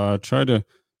 I'll try to.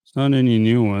 It's not any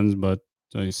new ones, but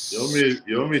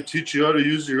You want me to teach you how to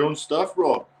use your own stuff,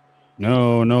 bro?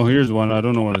 No. Here's one. I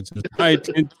don't know what it says. Hi,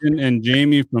 Tintin and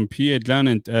Jamie from P.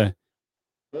 Atlantic. Hey,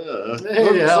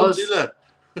 Alice.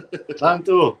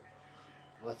 Tanto.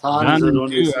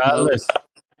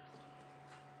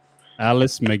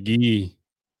 Alice McGee.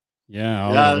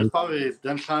 Yeah,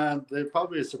 they're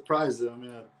probably surprised. I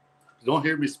mean, you don't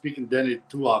hear me speaking Denny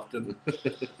too often.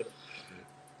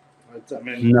 I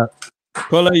mean, no.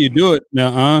 Kola, you do it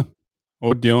now,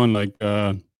 or Dion, like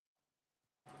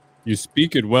you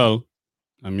speak it well.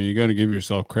 I mean, you got to give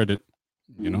yourself credit,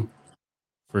 you know,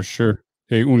 for sure.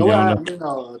 Hey,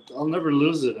 I'll never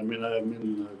lose it. I mean, I've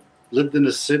lived in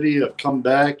the city. I've come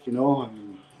back, you know.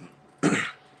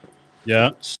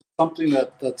 Yeah. Something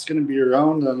that's going to be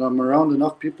around, and I'm around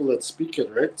enough people that speak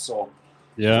it, right? So.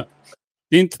 Yeah.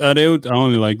 Didn't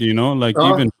only like, you know, like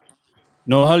even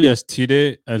no halias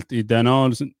tide at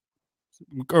idanal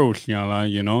girls,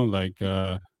 you know, like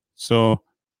so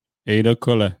Ada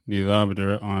Kula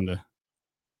Nidabder on the.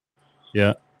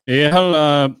 Yeah.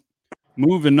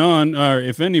 Moving on, or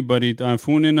if anybody on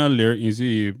phone in earlier,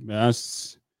 easy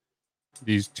asks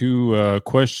these two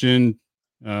questions.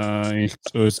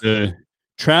 So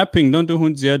trapping, don't do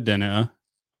hunzia then,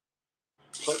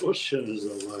 What shit is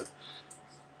that?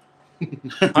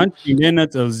 Hunting in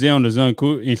at on the zone,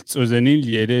 it was an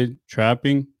Indiated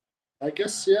trapping. I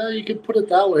guess, yeah, you could put it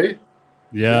that way.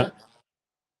 Yeah.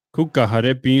 Kuka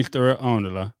hare beast or on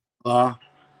the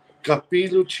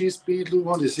Kapilu, cheese pilu,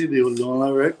 want to see the old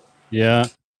right? Yeah.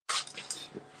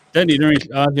 Then you don't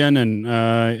Asian and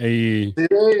a.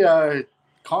 Today,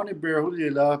 Connie Bear, who do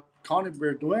you love? Connie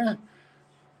Bear, do I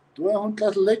want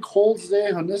that leg holes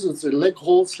there? And this is the leg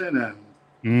holes in it.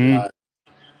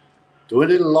 Do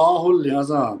it law hole,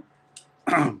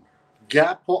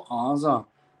 gap to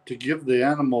give the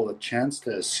animal a chance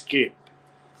to escape.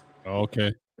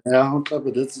 Okay. Yeah,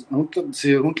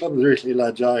 really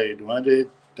la jai. Do I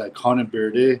did that Connie Bear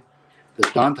day? The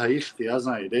Danta is the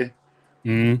Azai day.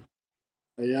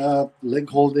 Yeah, leg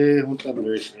hole day,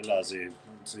 really la zay.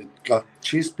 Got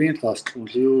cheese paint last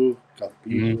you got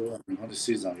people and want to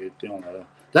see something down there.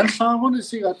 Then I want to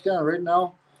see that there right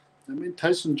now. I mean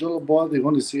Tyson Joel Ball, they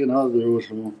want to see another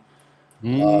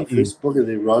Facebook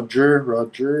the Roger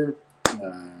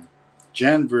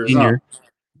Jan Verza.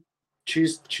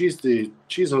 Cheese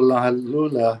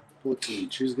Lula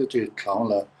cheese get you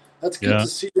clown. That's good to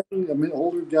see. I mean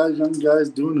older guys, young guys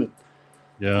doing it.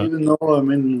 Yeah. Even though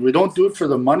we don't do it for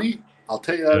the money, I'll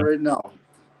tell you that right now.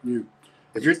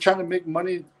 If you're trying to make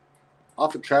money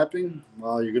off of trapping,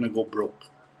 well, you're gonna go broke.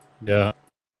 Yeah.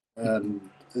 And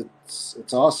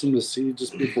it's awesome to see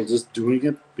just people just doing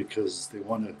it because they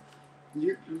want to.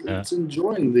 It's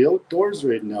enjoying the outdoors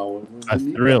right now. A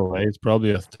thrill, eh? It's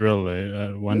probably a thrill,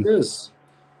 eh? It is.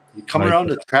 You come around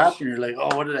the trap and you're like,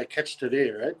 oh, what did I catch today,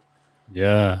 right?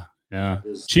 Yeah.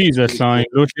 Cheese a sign,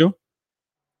 don't you?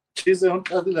 Cheese on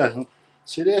that.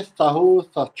 See that taho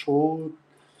tacho.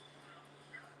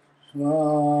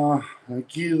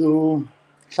 Guido,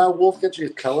 that wolf get you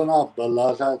killing off, but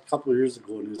a couple of years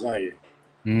ago in his eye.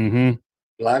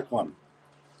 Black one.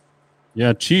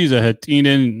 Yeah, cheese I had eaten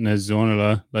in the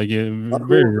zone, like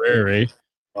very rare, eh?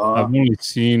 I've only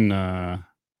seen 2.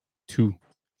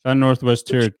 That Northwest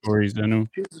Territories, I know.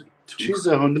 Cheese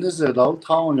on this at all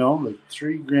town, you know, like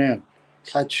 $3,000.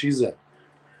 Cat cheese. Oh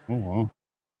wow.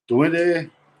 Doing it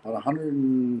about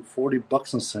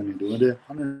 $140 on Sunday, doing it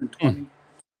 120.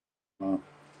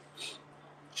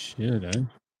 Shit, eh?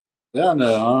 Yeah,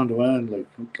 no, like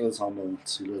that's how much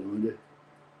see that.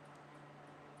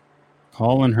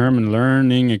 Colin Herman,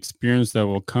 learning experience that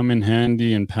will come in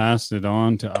handy and pass it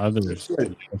on to others. That's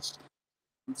right. That's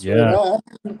right.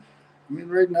 I mean,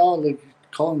 right now, like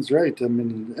Colin's right. I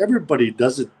mean, everybody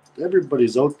does it.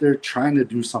 Everybody's out there trying to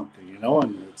do something, you know,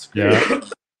 and it's great.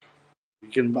 You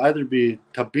can either be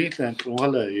Tabitha and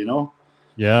Kuala, you know,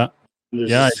 Yeah. There's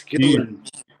Yeah, a I skill see. in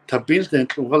Tabin,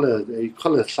 you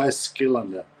call it high skill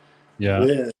on that. Yeah.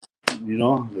 Where, you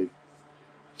know, like,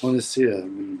 I want to see it. I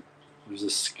mean, there's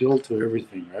a skill to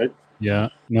everything, right? Yeah.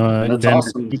 No, And that's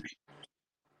awesome.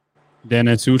 then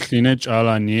it's usually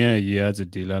ala near yeah the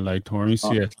dealer like Torrance.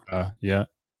 Oh. Yeah.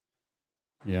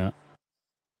 Yeah.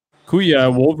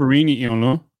 Kuya Wolverine, you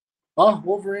know. Oh,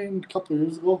 Wolverine, a couple of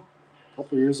years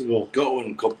ago. Got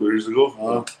one a couple of years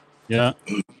ago. Yeah.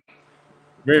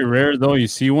 Very rare though. You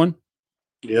see one?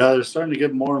 Yeah, they're starting to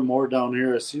get more and more down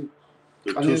here. I see.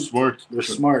 They're I too mean, smart. They're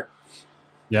smart.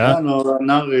 Yeah.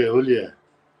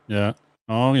 Yeah.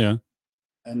 Oh yeah.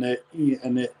 And they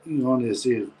want to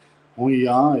see it.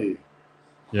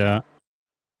 Yeah.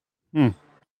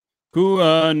 Cool.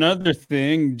 Another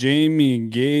thing, Jamie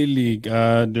Gailey,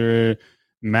 der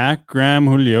Mac Graham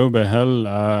Julio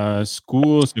behel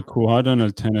schools the Kuhadan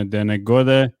altena dene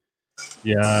gode.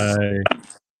 Yeah.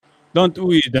 Don't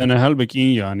we then helbek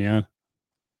in yeah.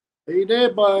 He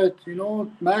did, but you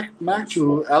know,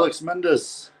 Machu, Alex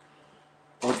Mendes,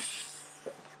 about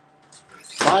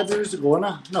 5 years ago,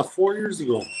 no, 4 years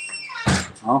ago.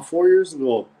 4 years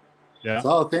ago. Yeah.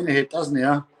 So then he doesn't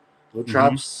yeah. The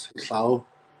traps, so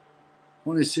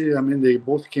when you see, I mean, they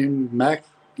both came Mac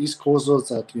East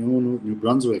Coasters at New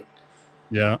Brunswick.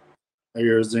 Yeah.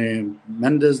 There's a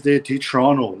Mendes Day T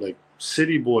Toronto, like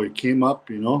City Boy came up,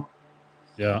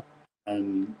 Yeah.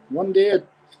 And one day, a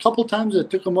couple times I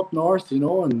took them up north,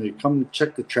 and they come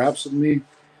check the traps with me.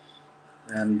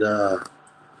 And I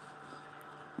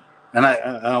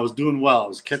was doing well. I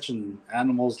was catching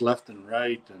animals left and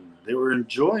right, and they were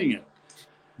enjoying it.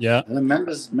 Yeah. And then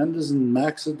Mendes and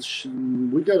Max said,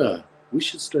 we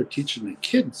should start teaching the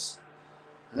kids.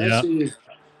 Yeah.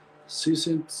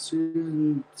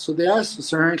 So they asked,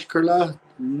 Sir Kurla,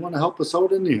 you want to help us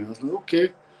out in here? I was like,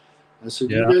 okay. I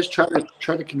said, Yeah. You guys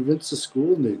try to convince the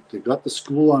school, and they got the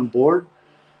school on board.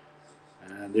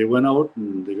 And they went out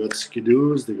and they got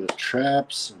skidoos, they got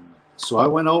traps. And so I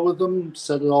went out with them,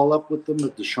 set it all up with them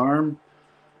at the Charm.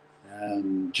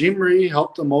 And Jean Marie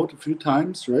helped them out a few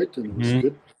times, right? And it was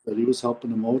good that he was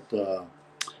helping them out.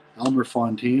 Elmer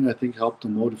Fontaine, I think, helped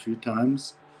them out a few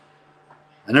times.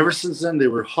 And ever since then, they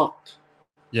were hooked.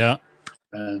 Yeah.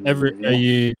 And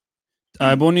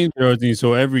I've only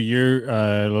so every year,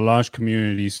 Lalash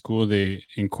Community School, they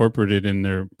incorporated in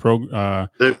their program.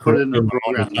 They put it in their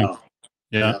program now.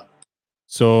 Yeah.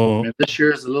 So this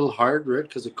year is a little hard, right?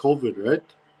 Because of COVID, right?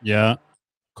 Yeah.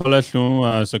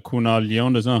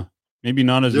 Maybe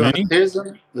not as many.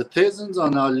 The Tazens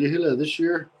on Lihila this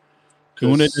year.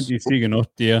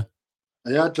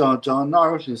 Yeah, John,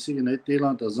 now we're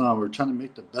trying to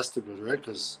make the best of it, right?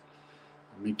 Because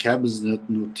I mean, cabins that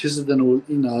notice than all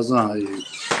in Azan.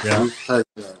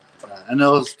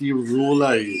 And Steve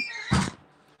Rula.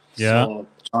 Yeah. So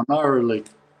John, now like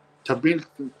Tabin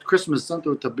Christmas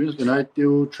Santo Tabin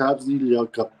Ganaitu, Traps Nilia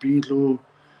Capito.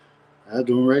 I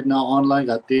doing right now online.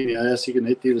 Got the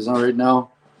is on right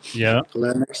now. Yeah.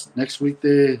 Next week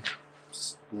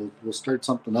we'll start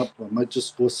something up. I might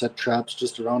just go set traps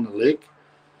just around the lake.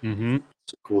 Mm-hmm.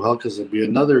 It's cool hell because there'll be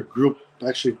another group.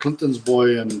 Actually, Clinton's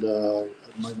boy and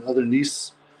my other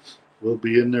niece will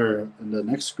be in there in the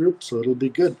next group, so it'll be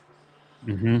good.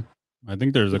 Mm-hmm. I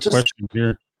think there's a question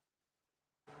here.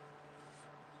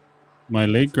 My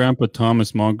late grandpa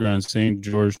Thomas Mulgrand St.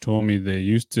 George told me they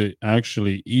used to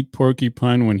actually eat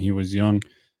porcupine when he was young.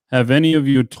 Have any of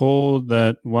you told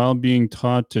that while being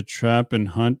taught to trap and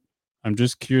hunt? I'm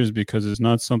just curious because it's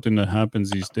not something that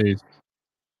happens these days.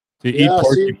 To eat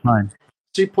porcupine.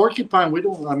 See, porcupine, we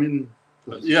don't, I mean...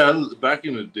 Yeah, back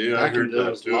in the day, I heard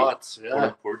that too. Lots,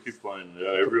 yeah. Porcupine,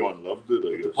 yeah, everyone loved it,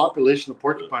 I guess. The population of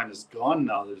porcupine is gone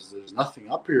now. There's nothing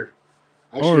up here.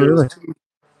 Actually, really?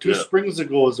 Two springs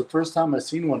ago was the first time I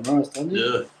seen one. Right?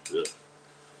 Yeah.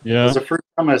 It was the first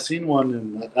time I seen one,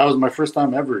 and that was my first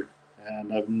time ever.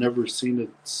 And I've never seen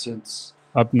it since.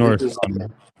 Up north.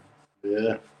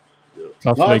 Yeah.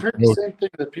 No, I've heard the same thing,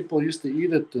 that people used to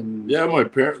eat it. And yeah,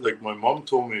 my mom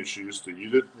told me she used to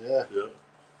eat it.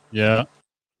 Yeah.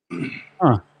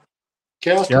 Huh.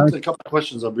 Okay, I'll start with a couple of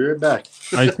questions. I'll be right back.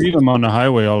 I see them on the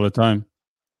highway all the time.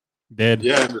 Dead.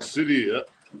 Yeah, in the city,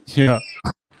 Yeah.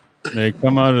 They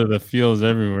come out of the fields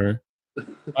everywhere.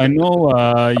 I know,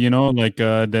 like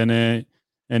Dene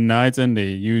and Nights, and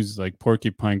they use like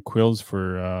porcupine quills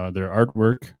for their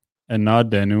artwork, and not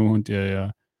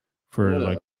Denu for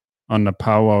like on the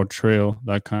powwow trail,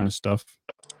 that kind of stuff.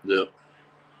 Yeah.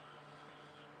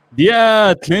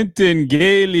 Yeah, Clinton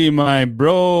Gailey, my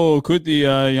bro. Kuti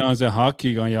yang sa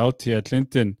hockey gang out here,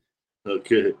 Clinton.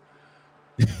 Okay.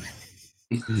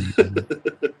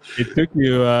 It took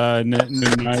you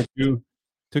night too.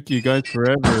 took you guys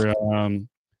forever.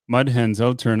 Mud Hens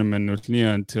Out tournament with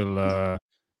Leah until a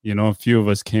few of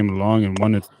us came along and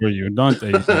won it for you. Don't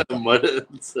they?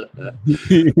 Mudhens.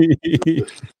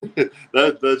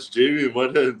 That's Jamie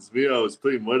Mudhens. Me, I was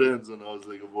playing Mudhens when I was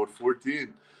like about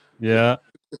 14. Yeah.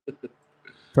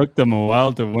 Took them a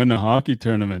while to win a hockey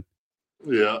tournament.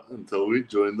 Yeah, until we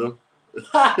joined them.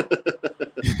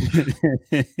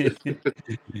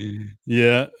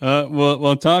 Yeah.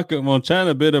 We'll chat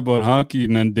a bit about hockey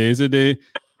and then days a day.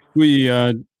 We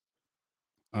I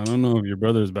don't know if your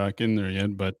brother's back in there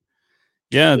yet, but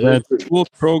yeah, that school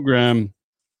program.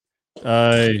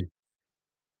 Here's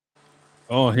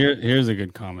a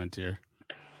good comment here.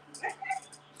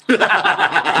 That's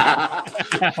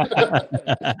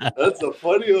a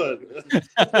funny one.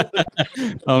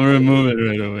 I'll remove it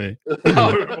right away.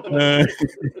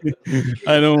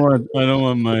 I don't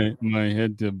want my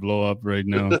head to blow up right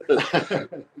now.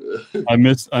 I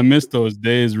miss those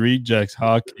days, rejects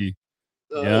hockey.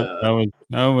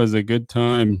 That was a good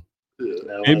time.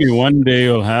 Maybe one day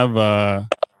you'll have a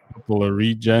couple of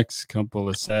rejects, couple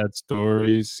of sad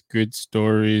stories, good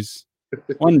stories.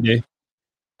 One day.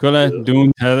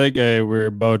 We're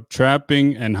about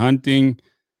trapping and hunting,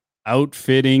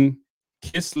 outfitting,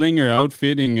 kissling or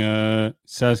outfitting. Jamie,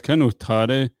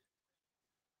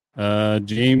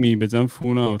 but I'm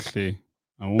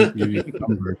I won't give you the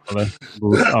number.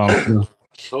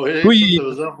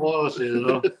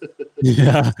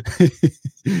 Yeah.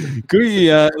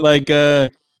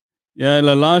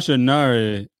 La lasha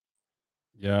nare.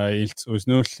 Yeah, it's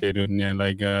no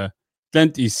like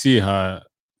plant ici ha.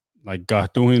 Like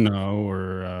Gatuina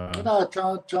or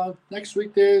John, next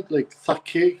week they like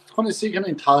Thake. When see can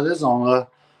in Thales on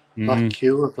Thake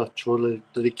the chole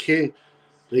the K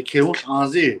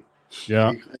Anzi.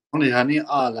 Yeah. Only honey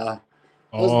ala.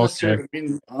 Oh, okay. I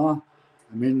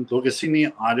mean look at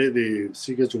Sini Are the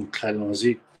Sigajum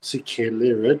Kalonzi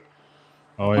Sikele right?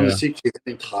 Oh yeah. See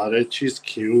in Thales cheese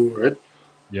Q right?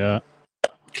 Yeah.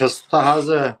 Because that has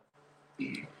a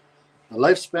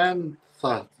lifespan.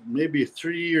 Maybe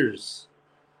 3 years.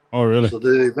 Oh, really? So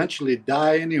they eventually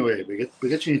die anyway.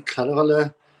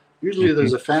 Usually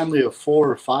there's a family of 4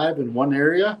 or 5 in one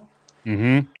area.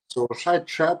 Mm-hmm. So side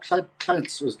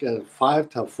clients get 5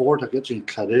 to 4 to get you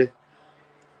in.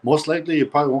 Most likely you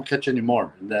probably won't catch any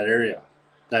more in that area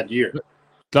that year.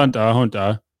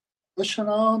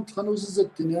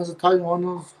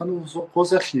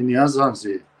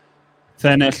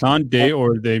 Day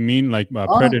or they mean like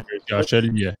predators.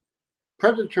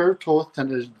 Predator toth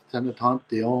tend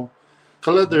to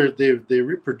color they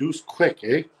reproduce quick,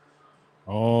 eh?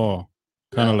 Oh,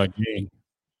 kind of like me.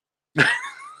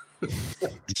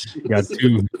 Got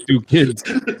two kids,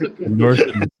 north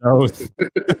and south.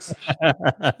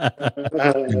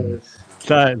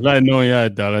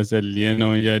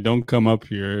 Don't come up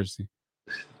here.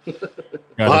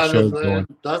 That's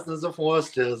the force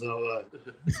tales.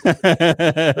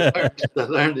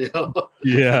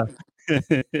 Yeah.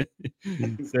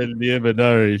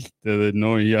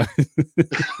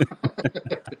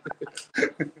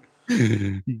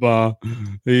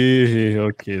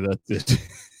 Okay, that's it.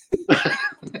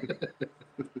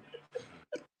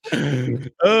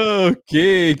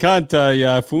 Okay, Kanta,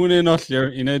 yeah, phone off your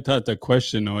the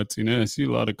question. I see a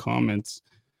lot of comments.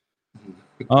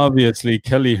 Obviously,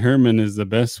 Kelly Herman is the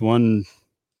best one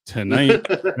tonight.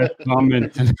 Best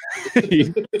comment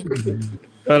tonight.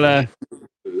 But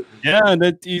yeah,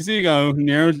 that's easy.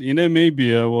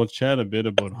 Maybe we'll chat a bit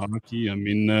about hockey. I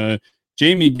mean,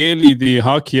 Jamie Gailey, the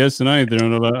hockey SNI there.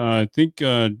 I think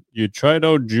you tried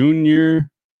out junior.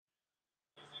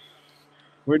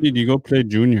 Where did you go play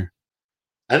junior?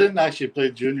 I didn't actually play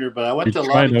junior, but I went to a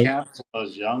lot of camps when I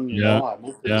was young. You know, I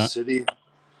moved to the city.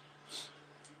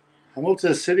 I moved to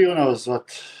the city when I was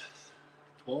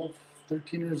 12,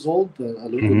 13 years old. I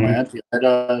lived with my auntie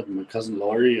Ida and my cousin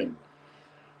Laurie, and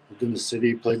lived in the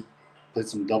city. Played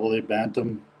some AA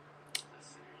bantam.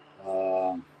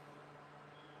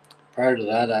 Prior to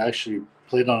that, I actually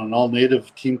played on an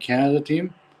all-native Team Canada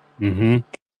team. Mm-hmm.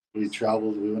 We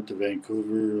traveled. We went to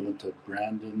Vancouver. Went to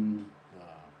Brandon,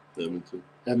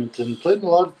 Edmonton. Played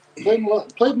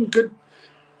in good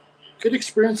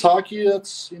experience hockey.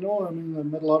 That's I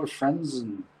met a lot of friends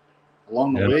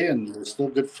along the way, and we're still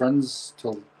good friends.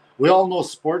 Till we all know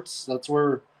sports. That's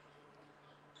where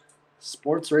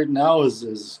sports right now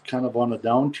is kind of on a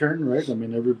downturn, right? I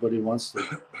mean, everybody wants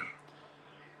to.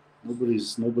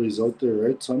 Nobody's out there,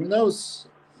 right? So I mean,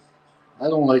 I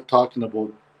don't like talking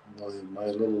about my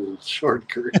little short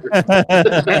career.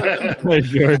 My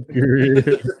short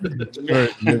career.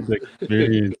 Short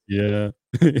experience, yeah.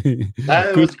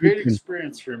 It was a great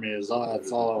experience for me. That's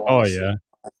all I want to say.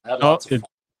 I had Oh, lots of it, fun.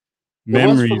 It was for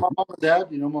memories. my mom and dad.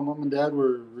 You know, my mom and dad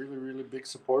were really, really big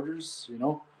supporters. You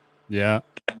know, Yeah.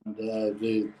 and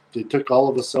they took all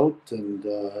of us out, and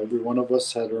every one of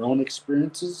us had our own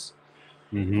experiences.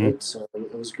 Mm-hmm. Right, so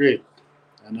it was great,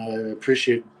 and I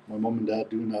appreciate my mom and dad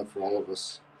doing that for all of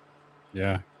us.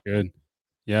 Yeah. Good.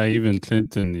 Yeah. Even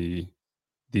Clinton,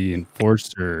 the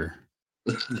enforcer.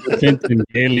 Clinton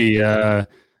Gailey.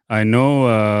 I know.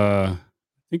 I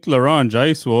think Laurent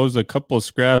Jice was a couple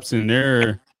scraps in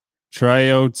their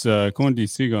tryouts. Condi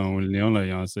Sigon with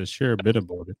Leona says share a bit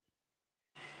about it.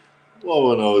 Well,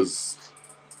 when I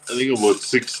think about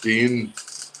 16,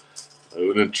 I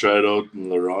went and tried out in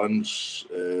Larange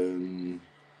and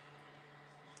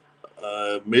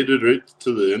made it right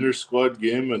to the inter squad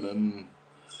game, and then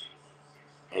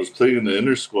I was playing in the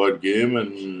inter squad game,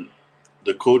 and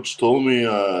the coach told me,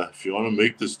 if you want to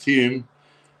make this team,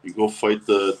 you go fight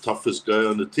the toughest guy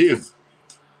on the team.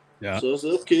 Yeah. So I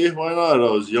said, okay, why not?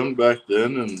 I was young back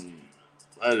then, and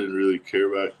I didn't really care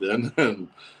back then, and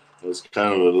I was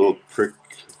kind of a little prick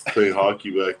playing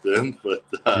hockey back then. But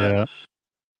Yeah.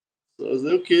 so I was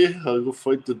like, okay, I'll go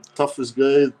fight the toughest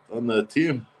guy on that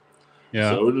team.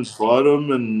 Yeah. So I went and fought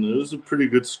him, and it was a pretty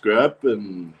good scrap.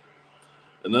 And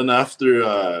then after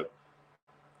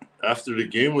the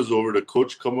game was over, the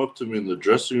coach come up to me in the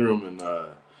dressing room, and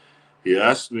he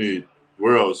asked me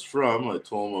where I was from. I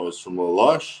told him I was from La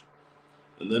Loche.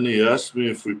 And then he asked me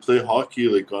if we play hockey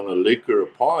like on a lake or a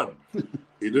pond.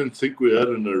 He didn't think we had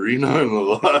an arena in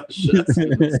La Loche.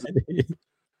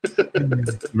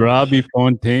 Robbie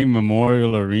Fontaine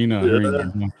Memorial Arena.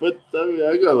 Yeah, but I mean,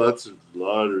 I got a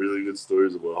lot of really good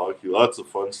stories about hockey. Lots of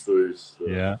fun stories. So.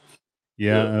 Yeah.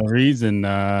 Yeah. A reason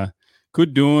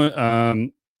could do it.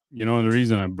 You know, the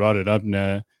reason I brought it up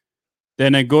now.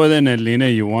 Then I go then Lena,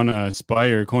 you want to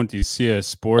aspire to see a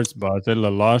sports but la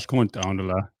losh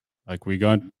like we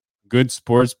got good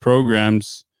sports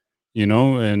programs, you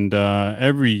know, and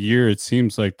every year it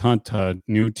seems like tanta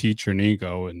new teacher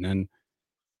Nigo and then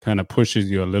kind of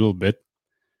pushes you a little bit.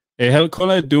 Hel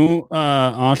kola do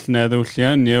antne do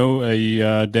lian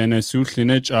yo dene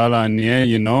suslinich ala nie,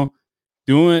 you know,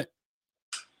 do it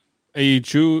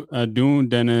chu do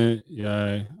dene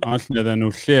antne da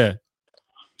no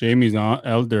Jamie's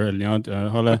elder Leon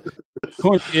hola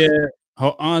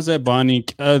how Anza Bonnie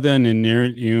other than near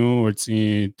you or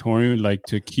Tori like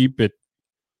to keep it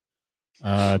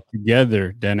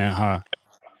together then ha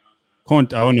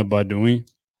Kont out about doing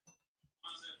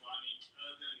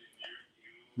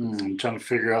I'm trying to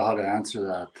figure out how to answer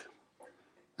that.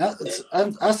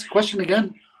 Ask the question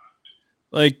again.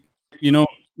 like you know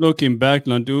looking back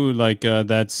Landu like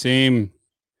that same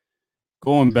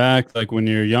going back like when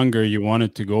you're younger you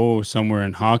wanted to go somewhere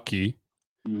in hockey.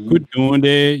 Good doing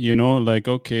it, you know, like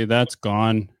okay, that's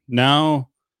gone. Now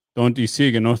don't you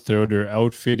see no throw their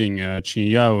outfitting chin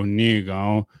yao ni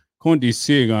gao. Don't you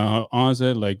see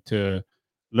like to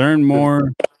learn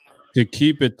more to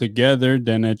keep it together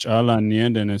than a chala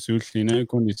nien and a sushline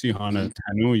kon you see hana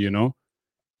tanu, you know.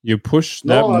 You push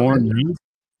that No, I more mean,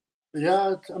 now.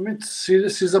 yeah, I mean, see,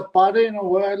 this is a body, you know,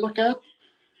 what I look at.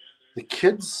 The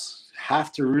kids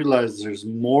have to realize there's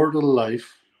more to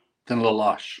life than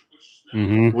Lalash.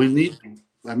 Mm-hmm. We need,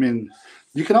 I mean,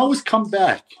 you can always come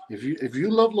back. If you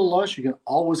love Lalash, you can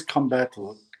always come back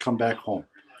home.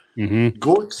 Mm-hmm.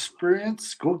 Go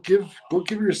experience, go give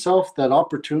yourself that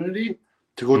opportunity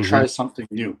to go try something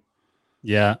new.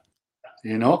 Yeah.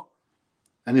 You know?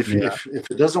 And if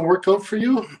it doesn't work out for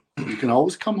you, you can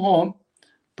always come home.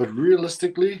 But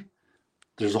realistically,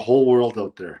 there's a whole world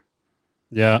out there.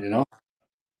 Yeah. You know?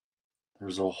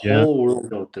 There's a whole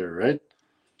world out there, right?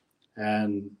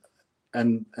 And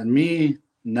me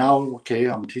now, okay,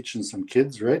 I'm teaching some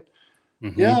kids, right?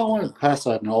 Yeah, I want to pass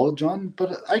that knowledge on,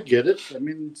 but I get it. I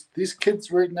mean, these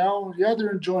kids right now, yeah,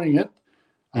 they're enjoying it.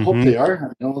 I hope they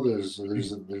are. I know there's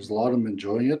a lot of them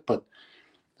enjoying it, but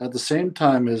at the same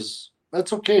time,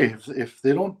 that's okay. If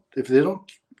they don't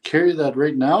carry that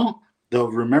right now, they'll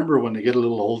remember when they get a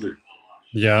little older.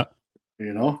 Yeah.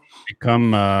 You know,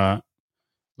 become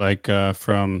like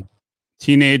from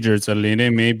teenagers a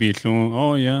little maybe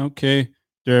oh yeah okay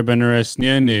they're been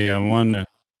I want to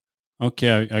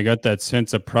okay I got that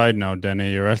sense of pride now then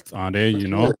you're on it you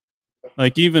know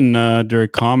like even their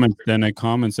comments then I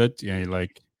comments that yeah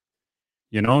like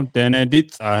you know then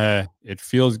it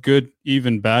feels good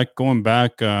even going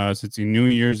back since the New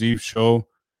Year's Eve show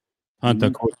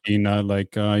Santa Cotina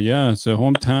like yeah so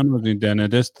hometown was in then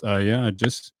yeah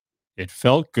just it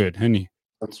felt good honey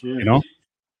that's right. you know.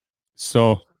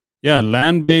 So, yeah,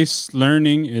 land-based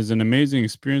learning is an amazing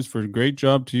experience. For a great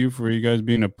job to you for you guys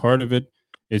being a part of it.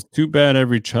 it's too bad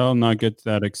every child not gets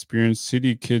that experience.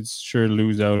 City kids sure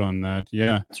lose out on that.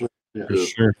 Yeah, Yeah. for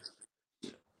sure.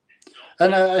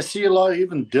 And I see a lot,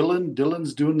 even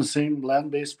Dylan's doing the same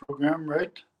land-based program,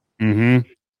 right? Mm-hmm.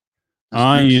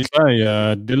 That's neat.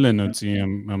 Dylan, let's see.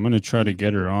 I'm gonna try to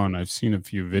get her on. I've seen a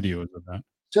few videos of that.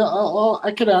 So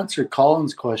I could answer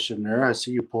Colin's question there. I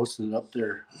see you posted it up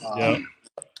there. Yeah.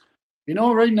 You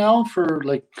know, right now for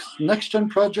like Next Gen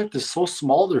Project is so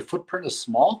small, their footprint is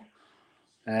small,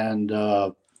 and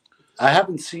I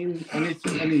haven't seen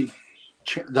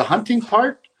the hunting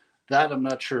part that I'm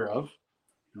not sure of.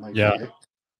 Yeah.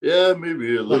 Yeah,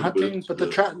 maybe a The little hunting, bit. but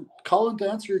the Colin, to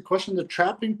answer your question, the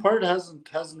trapping part hasn't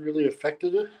really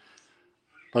affected it.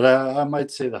 But I might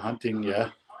say the hunting,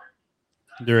 yeah.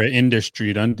 They're an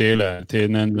industry, don't they?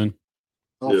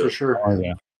 Oh, for sure. Oh,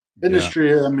 yeah.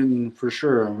 Industry, I mean, for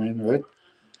sure. I mean, right?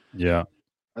 Yeah.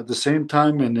 At the same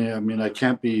time, and I mean, I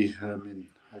can't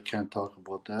talk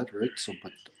about that, right? So,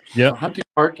 but the hunting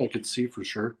part, I could see for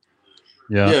sure.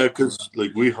 Yeah, because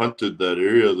like we hunted that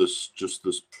area this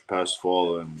past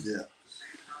fall, and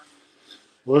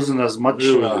wasn't as much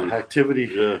activity.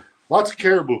 Yeah, lots of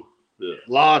caribou. Yeah,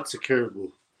 lots of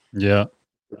caribou. Yeah,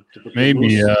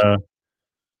 maybe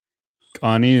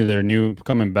Connie, they're new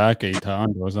coming back a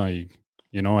ton, wasn't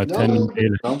attending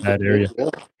that area.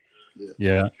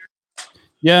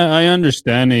 Yeah, I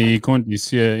understand. You can't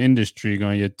see an industry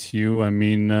going to you. I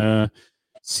mean,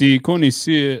 see, can't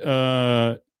see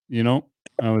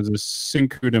I was a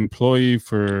Syncrude employee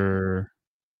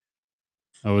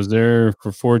I was there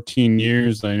for 14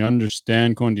 years. I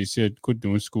understand Condi said could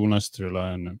do school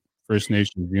Nastrela and First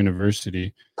Nations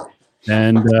University.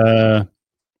 And I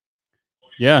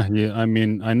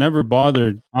mean, I never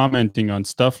bothered commenting on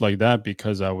stuff like that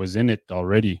because I was in it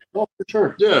already. Oh, for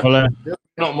sure. Yeah. Well,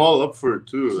 I'm all up for it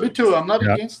too. Me too. I'm not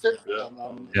against it.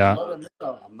 Yeah.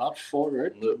 I'm not for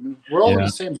it. I mean, we're all in the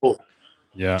same boat.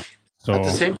 Yeah. So at the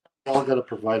same time, we all got to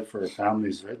provide for our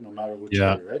families, right? No matter which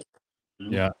way, right?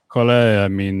 Mm-hmm. Yeah. I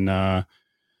mean,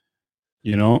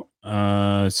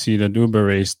 see the Uber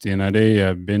race, they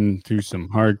have been through some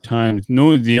hard times.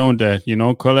 No, the own that,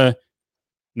 Kola,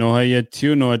 no, I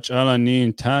too, no, chala ni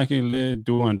intakile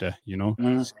doing that,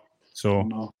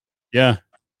 So, yeah,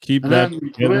 keep and that.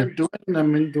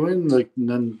 Doing like,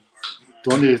 then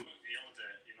doing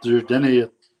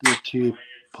the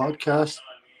podcast.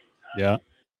 Yeah.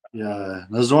 Yeah,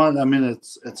 there's one. I mean,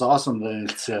 it's awesome that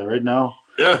it's right now.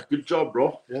 Yeah, good job,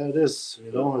 bro. Yeah, it is.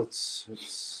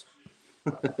 It's.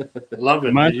 I love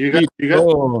it.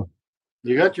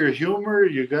 You got your humor.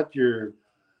 You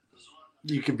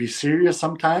can be serious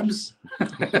sometimes.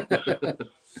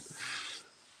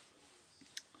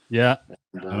 Yeah,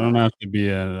 I don't have to be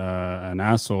an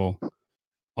asshole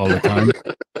all the time.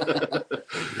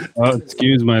 Oh,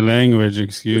 excuse my language.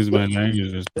 It's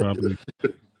probably.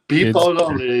 Beep out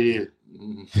on the.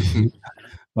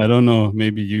 I don't know.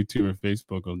 Maybe YouTube or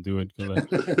Facebook will do it.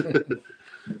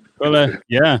 Well,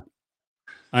 yeah,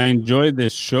 I enjoyed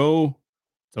this show.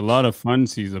 It's a lot of fun,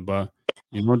 Caesar. But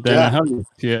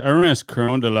Ernest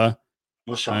Crondela.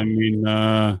 I mean,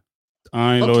 I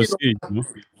lost it.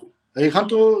 Can't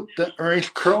do the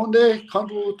Ernest Cronde. Can't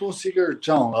do cigar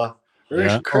John.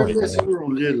 Ernest Cronde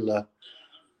cigar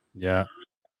Yeah.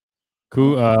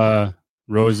 Cool.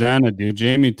 Rosanna, dude.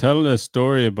 Jamie, tell a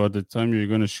story about the time you were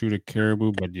going to shoot a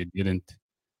caribou, but you didn't.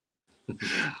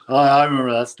 Oh, I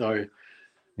remember that story.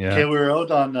 Yeah. Okay, we were out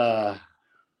on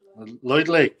Lloyd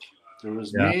Lake. There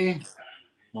was me,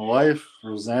 my wife,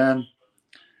 Roseanne,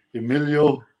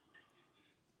 Emilio,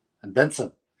 and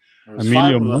Benson.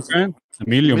 Emilio Monkran?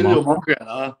 Emilio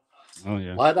Monkran. Oh,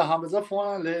 yeah. Why the Hamza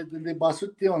phone? They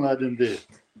basutti on that in there.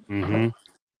 Mm-hmm.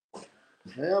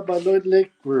 Yeah, by Lloyd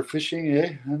Lake, we're fishing,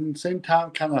 and same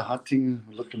time kind of hunting,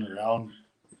 looking around.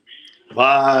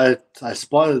 But I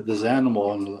spotted this animal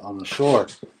on the shore.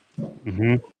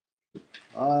 Mm-hmm.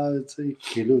 It's a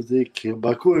kilo.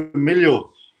 Baku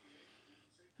Emilio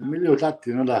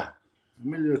Latino.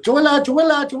 Emilio,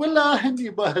 Joella, Handy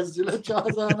Bazilla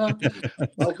Chazana.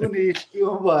 Bakuni,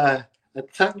 Yoba, a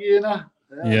Tangina.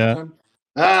 Yeah.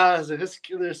 The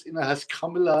Huskillers in a has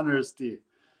Camilla University.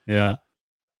 Yeah.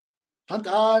 And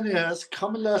has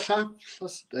Camilla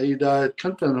Shaps, a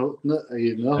Clinton,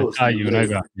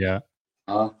 yeah.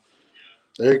 A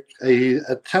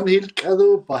 10 hill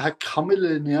cado, but had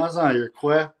Camilla Niaza, your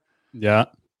queer. Yeah.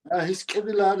 His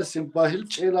Kevilla is in Bahil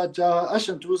Chela Ja,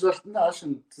 Ashen Tuzer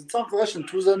Nation, it's not Russian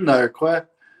Tuzer Narque.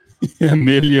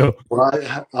 Emilio.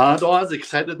 I was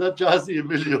excited that Jazzy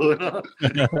Emilio.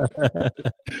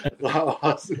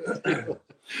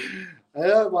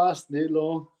 I was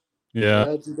Nilo.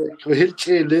 Yeah. Hill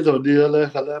Chain little deal.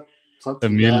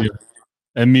 Emilio.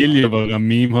 Emilio var en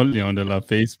meme håller under la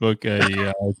Facebook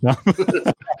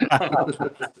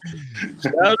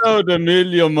Shout out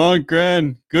Emilio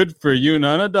Montgren. Good for you.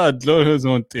 None of that clothes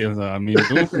on tails. I mean,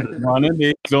 don't want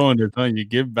to clone it. You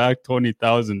give back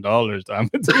 $20,000. I'm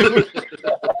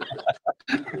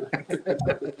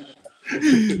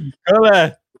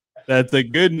that's a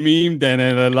good meme. Then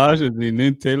a lot of the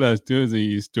Nintelas too is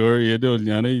a story.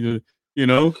 You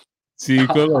know, see,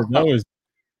 that was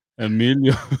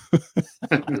Emilio.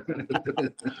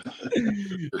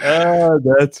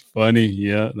 That's funny.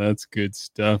 Yeah, that's good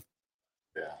stuff.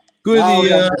 Yeah. Good. Oh,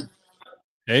 yeah.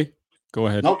 Hey, go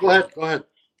ahead. No, go ahead. Go ahead.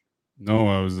 No,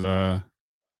 I was.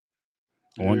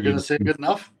 You're gonna say good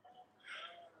enough.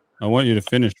 I want you to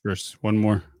finish first. One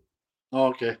more. Oh,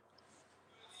 okay.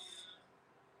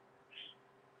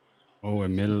 Oh,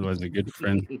 Emil was a good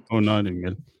friend. Oh, not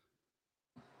Emil.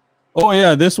 Oh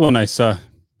yeah, this one I saw.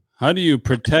 How do you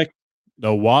protect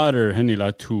the water?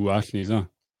 Henila tu Ashley's. How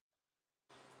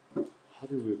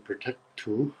do we protect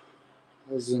two?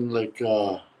 As in, like,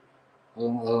 I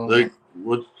don't, Like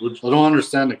what? I don't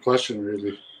understand the question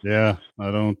really. Yeah,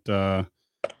 I don't.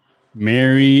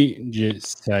 Mary J.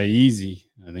 Saizi,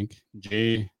 I think.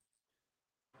 J.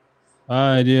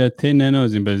 Yeah, 10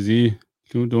 nanos in Bazi.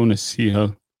 You don't want to see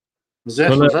her. Was that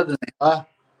the name?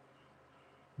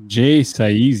 J.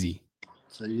 Saizi.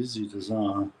 Saizi does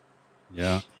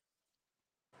Yeah.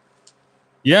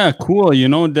 Yeah, cool. You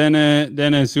know, then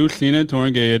Suslina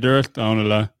Torge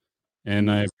Edirth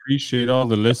and I appreciate all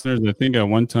the listeners. I think at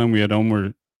one time we had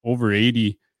over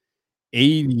 80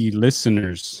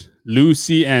 listeners.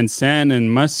 Lucy and San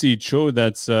and Mussy Cho,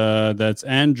 that's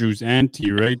Andrew's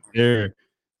auntie right there.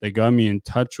 They got me in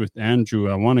touch with Andrew.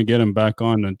 I want to get him back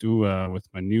on and do with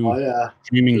my new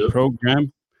streaming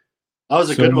program. That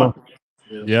was a good one.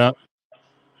 Yeah.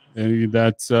 And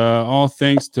that's all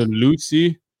thanks to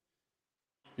Lucy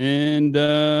and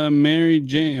Mary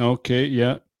Jane. Okay,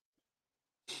 yeah.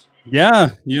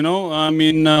 Yeah, you know, I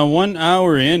mean, 1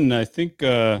 hour in, I think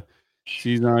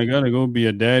she's I gotta go be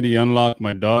a daddy, unlock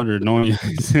my daughter, no.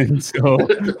 So,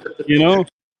 you know,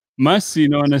 Masi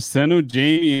no Nasenu,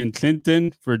 Jamie and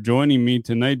Clinton for joining me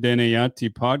tonight, Denayati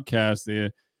podcast.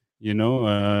 You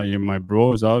know, you're my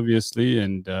bros, obviously,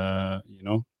 and you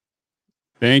know,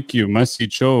 thank you, Masi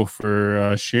Cho,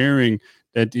 for sharing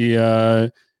that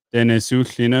the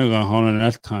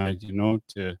Denesuslina time, you know,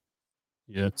 to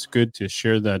yeah, it's good to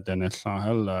share that then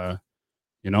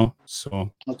you know,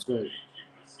 so that's great.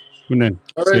 Kunan,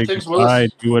 all right, thanks,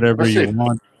 Willis. Do whatever you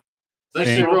want.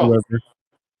 Thanks, bro.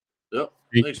 Yep.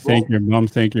 Thank your mom,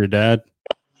 thank your dad.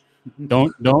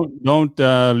 Don't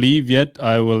leave yet.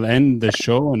 I will end the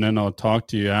show and then I'll talk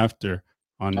to you after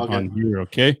on here,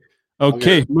 okay?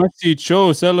 Okay, Masi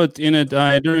Cho salot in it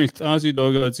during Asi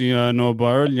Doga no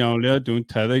bar don't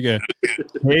tell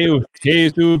Hey,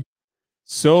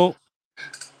 so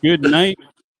good night.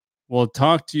 We'll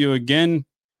talk to you again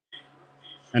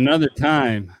another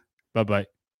time. Bye-bye.